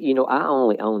 he's, I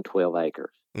only own 12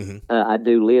 acres. Mm-hmm. I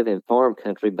do live in farm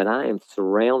country, but I am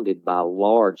surrounded by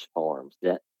large farms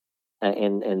that,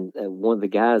 and one of the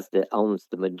guys that owns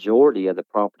the majority of the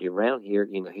property around here,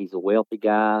 he's a wealthy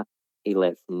guy. He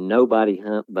lets nobody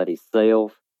hunt but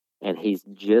himself, and he's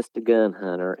just a gun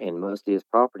hunter, and most of his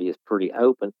property is pretty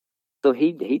open. So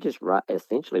he just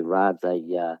essentially rides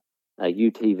a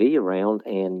UTV around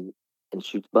and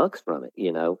shoots bucks from it.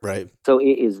 Right. So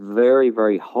it is very,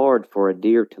 very hard for a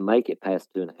deer to make it past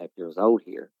 2.5 years old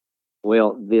here.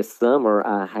 Well, this summer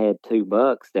I had two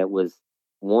bucks that was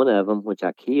one of them, which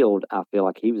I killed. I feel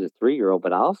like he was a 3-year-old,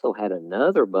 but I also had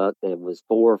another buck that was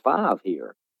 4 or 5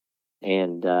 here.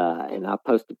 And I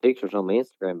posted pictures on my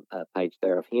Instagram page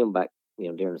there of him back,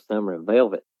 during the summer in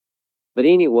Velvet. But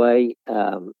anyway,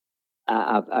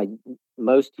 I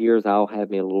most years I'll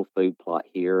have me a little food plot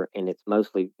here, and it's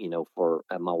mostly for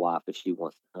my wife if she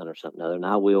wants to hunt or something other, and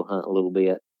I will hunt a little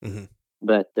bit. Mm-hmm.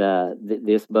 But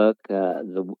this buck,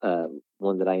 the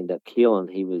one that I ended up killing,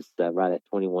 he was right at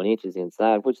 21 inches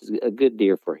inside, which is a good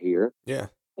deer for here. Yeah.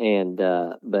 And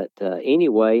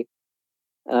anyway,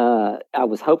 I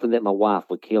was hoping that my wife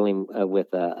would kill him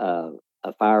with a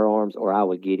firearms, or I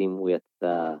would get him with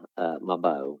my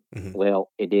bow. Mm-hmm.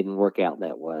 Well, it didn't work out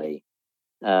that way.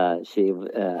 I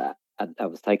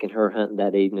was taking her hunting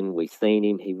that evening. We seen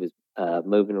him. He was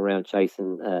moving around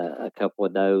chasing a couple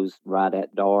of does right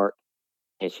at dark,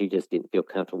 and she just didn't feel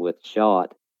comfortable with the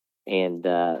shot. And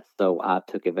so I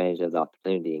took advantage of the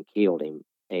opportunity and killed him.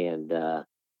 And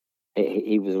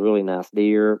he was a really nice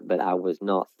deer, but I was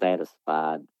not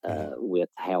satisfied with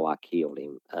how I killed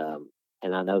him.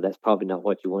 And I know that's probably not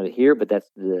what you want to hear, but that's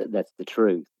the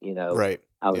truth. Right.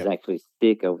 I was actually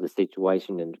sick over the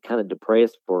situation and kind of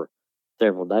depressed for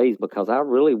several days because I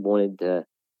really wanted to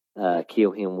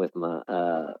kill him with my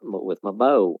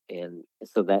bow, and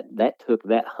so that took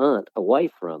that hunt away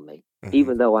from me. Mm-hmm.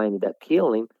 Even though I ended up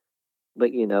killing him, but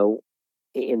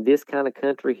in this kind of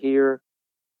country here,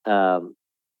 a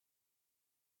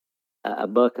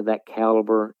buck of that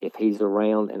caliber, if he's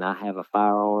around and I have a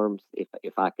firearms,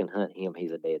 if I can hunt him,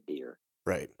 he's a dead deer.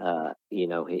 Right.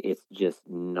 It's just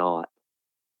not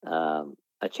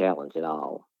a challenge at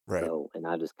all. Right. So, and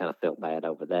I just kind of felt bad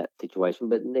over that situation,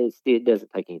 but it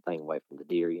doesn't take anything away from the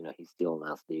deer. He's still a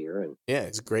nice deer, and yeah,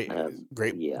 it's great,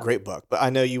 yeah. great buck. But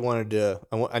I know you wanted to.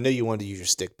 I know you wanted to use your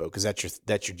stick bow because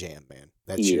that's your jam, man.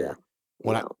 That's yeah.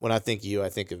 When I think of you, I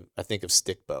think of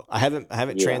stick bow. I haven't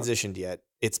transitioned yet.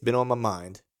 It's been on my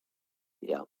mind.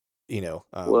 Yeah.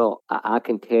 Well, I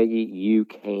can tell you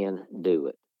can do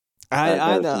it. I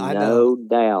There's know. no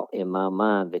doubt in my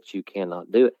mind that you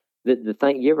cannot do it. The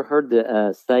thing, you ever heard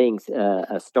the sayings,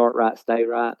 start right, stay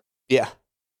right? Yeah.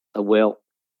 Well,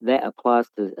 that applies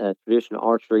to traditional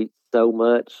archery so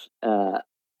much,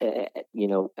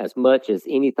 as much as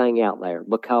anything out there,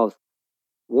 because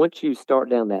once you start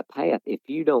down that path, if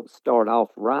you don't start off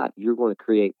right, you're going to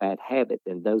create bad habits,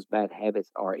 and those bad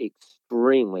habits are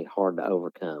extremely hard to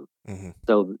overcome. Mm-hmm.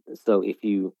 So if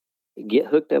you get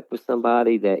hooked up with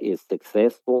somebody that is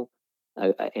successful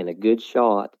and a good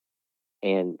shot,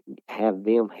 and have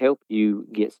them help you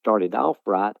get started off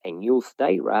right, and you'll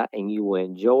stay right, and you will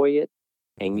enjoy it,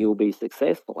 and you'll be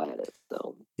successful at it.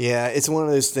 So yeah, it's one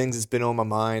of those things that's been on my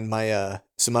mind. My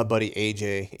buddy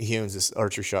AJ, he owns this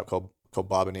archery shop called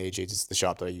Bob and AJ. It's the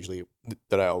shop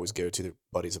that I always go to. They're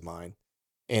buddies of mine,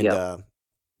 and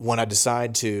when I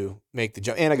decide to make the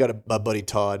jump, and I got a buddy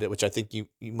Todd, which I think you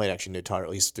might actually know Todd, or at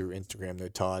least through Instagram. Know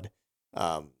Todd,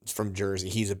 from Jersey.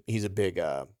 He's a big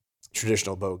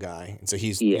traditional bow guy, and so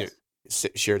he's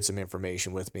shared some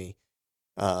information with me.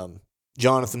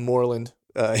 Jonathan Moreland,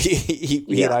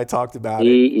 he and I talked about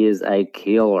he is a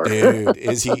killer, dude.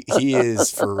 He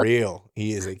is for real.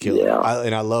 He is a killer,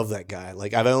 and I love that guy.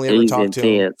 Like, I've only ever talked to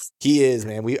him. He is,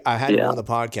 man. I had him on the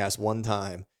podcast one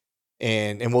time,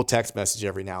 and we'll text message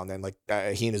every now and then. Like,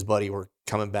 he and his buddy were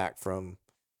coming back from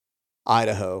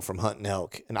Idaho from hunting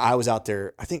elk, and I was out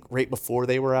there, I think right before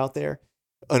they were out there.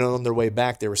 And on their way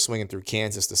back, they were swinging through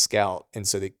Kansas to scout. And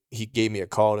so he gave me a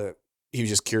call he was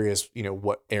just curious,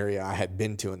 what area I had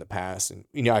been to in the past. And,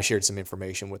 I shared some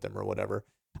information with him or whatever.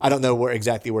 I don't know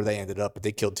exactly where they ended up, but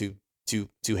they killed two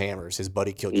hammers. His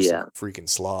buddy killed just a freaking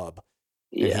slob.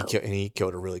 Yeah. And he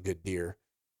killed a really good deer.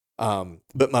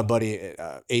 But my buddy,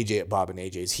 AJ at Bob and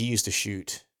AJ's, he used to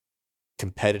shoot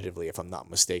competitively, if I'm not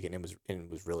mistaken, and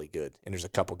was really good. And there's a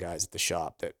couple guys at the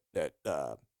shop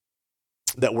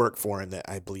that work for him that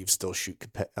I believe still shoot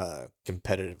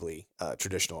competitively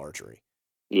traditional archery.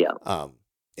 Yeah.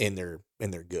 And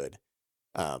they're good.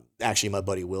 Actually, my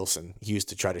buddy Wilson, he used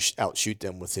to try to outshoot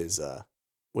them with his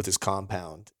with his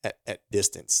compound at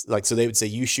distance. Like, so they would say,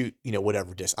 you shoot,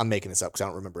 whatever distance. I'm making this up because I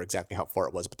don't remember exactly how far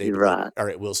it was, but they'd be like, all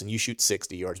right, Wilson, you shoot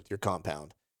 60 yards with your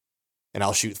compound, and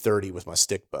I'll shoot 30 with my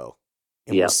stick bow,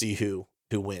 and we'll see who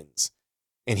wins.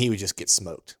 And he would just get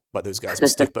smoked by those guys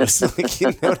with stick bows. Like, you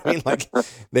know what I mean? Like,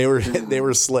 they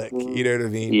were slick. You know what I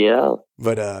mean? Yeah.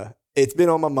 But it's been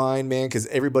on my mind, man, because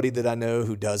everybody that I know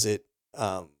who does it,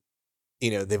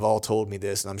 they've all told me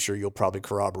this, and I'm sure you'll probably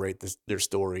corroborate their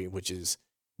story, which is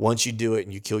once you do it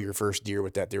and you kill your first deer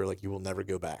with that, they were like, you will never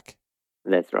go back.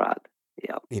 That's right.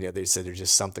 Yeah. They said there's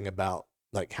just something about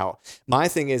like how my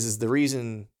thing is the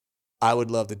reason I would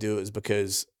love to do it is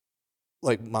because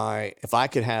like if I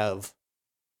could have,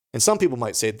 and some people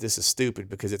might say this is stupid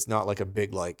because it's not like a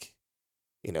big, like,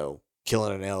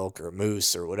 killing an elk or a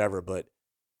moose or whatever, but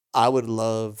I would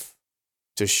love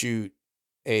to shoot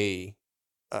a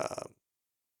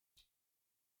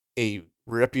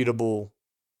reputable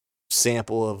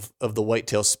sample of the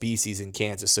whitetail species in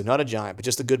Kansas. So not a giant, but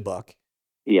just a good buck.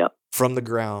 Yeah. From the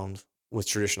ground with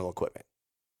traditional equipment.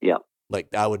 Yeah.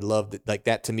 Like, I would love that. Like,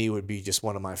 that to me would be just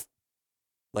one of my,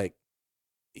 like,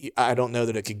 I don't know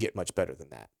that it could get much better than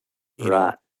that.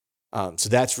 Right. So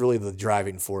that's really the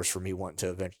driving force for me wanting to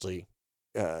eventually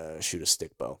shoot a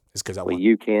stick bow, is because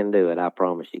you can do it. I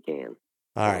promise you can.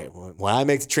 All right. Well, when I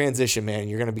make the transition, man,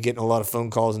 you're going to be getting a lot of phone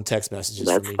calls and text messages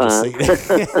That's from me. fine. Just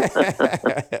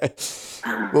so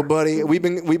you know. Well, buddy, we've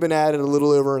been at it a little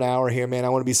over an hour here, man. I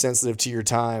want to be sensitive to your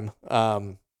time.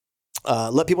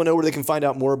 Let people know where they can find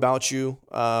out more about you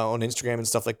on Instagram and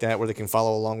stuff like that, where they can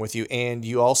follow along with you. And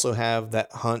you also have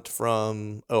that hunt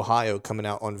from Ohio coming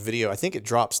out on video. I think it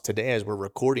drops today as we're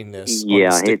recording this. Yeah,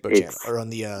 on the Stick Bow channel, or on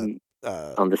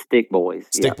the Stick Boys.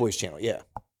 Stick Boys channel. Yeah.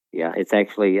 Yeah, it's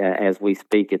actually as we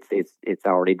speak, it's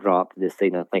already dropped this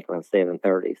season. I think around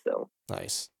 7:30. So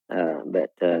nice.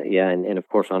 And of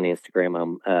course on Instagram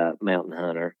I'm Mountain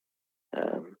Hunter.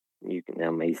 I'm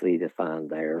easily to find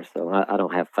there. So I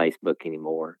don't have Facebook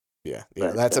anymore. Yeah.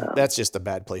 But, that's just a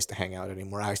bad place to hang out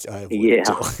anymore. I avoid it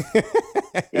too.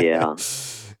 Yeah.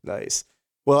 Nice.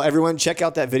 Well, everyone, check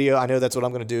out that video. I know that's what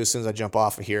I'm going to do as soon as I jump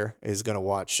off of here, is going to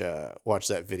watch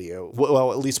that video.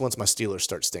 Well, at least once my Steelers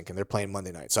start stinking. They're playing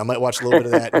Monday night, so I might watch a little bit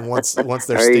of that. And once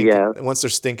they're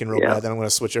stinking real bad, then I'm going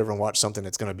to switch over and watch something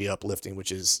that's going to be uplifting,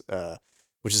 which is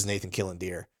Nathan killing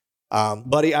deer.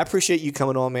 Buddy, I appreciate you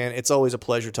coming on, man. It's always a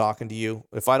pleasure talking to you.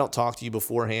 If I don't talk to you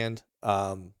beforehand,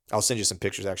 I'll send you some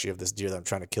pictures actually of this deer that I'm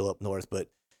trying to kill up north. But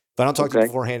if I don't talk to you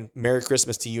beforehand, Merry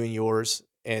Christmas to you and yours.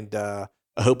 And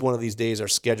I hope one of these days our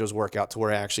schedules work out to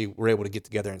where actually we're able to get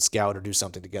together and scout or do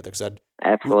something together, because I'd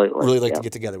absolutely really like to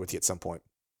get together with you at some point.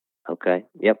 Okay.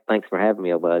 Yep. Thanks for having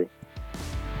me, buddy.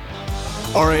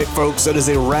 All right, folks, that is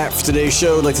a wrap for today's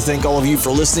show. I'd like to thank all of you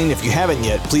for listening. If you haven't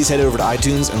yet, please head over to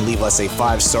iTunes and leave us a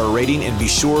 5-star rating, and be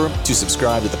sure to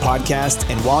subscribe to the podcast.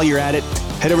 And while you're at it,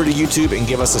 head over to YouTube and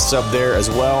give us a sub there as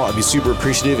well. I'd be super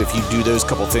appreciative if you do those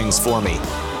couple things for me.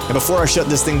 And before I shut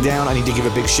this thing down, I need to give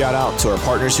a big shout out to our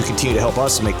partners who continue to help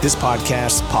us make this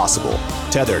podcast possible.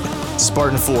 Tethered,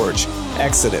 Spartan Forge,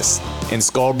 Exodus, and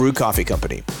Skull Brew Coffee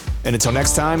Company. And until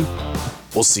next time,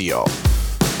 we'll see y'all.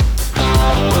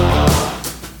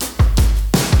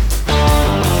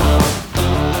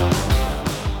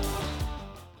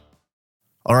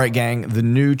 All right, gang, the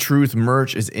new Truth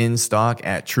merch is in stock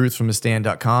at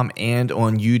truthfromthestand.com and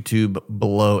on YouTube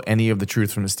below any of the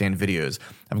Truth from the Stand videos.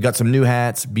 I've got some new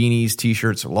hats, beanies,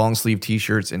 t-shirts, long sleeve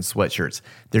t-shirts, and sweatshirts.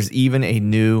 There's even a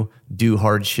new Do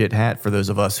Hard Shit hat for those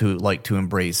of us who like to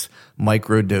embrace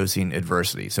micro-dosing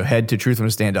adversity. So head to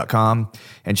truthfromthestand.com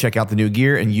and check out the new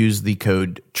gear and use the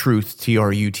code TRUTH,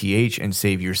 T-R-U-T-H, and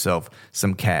save yourself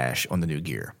some cash on the new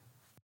gear.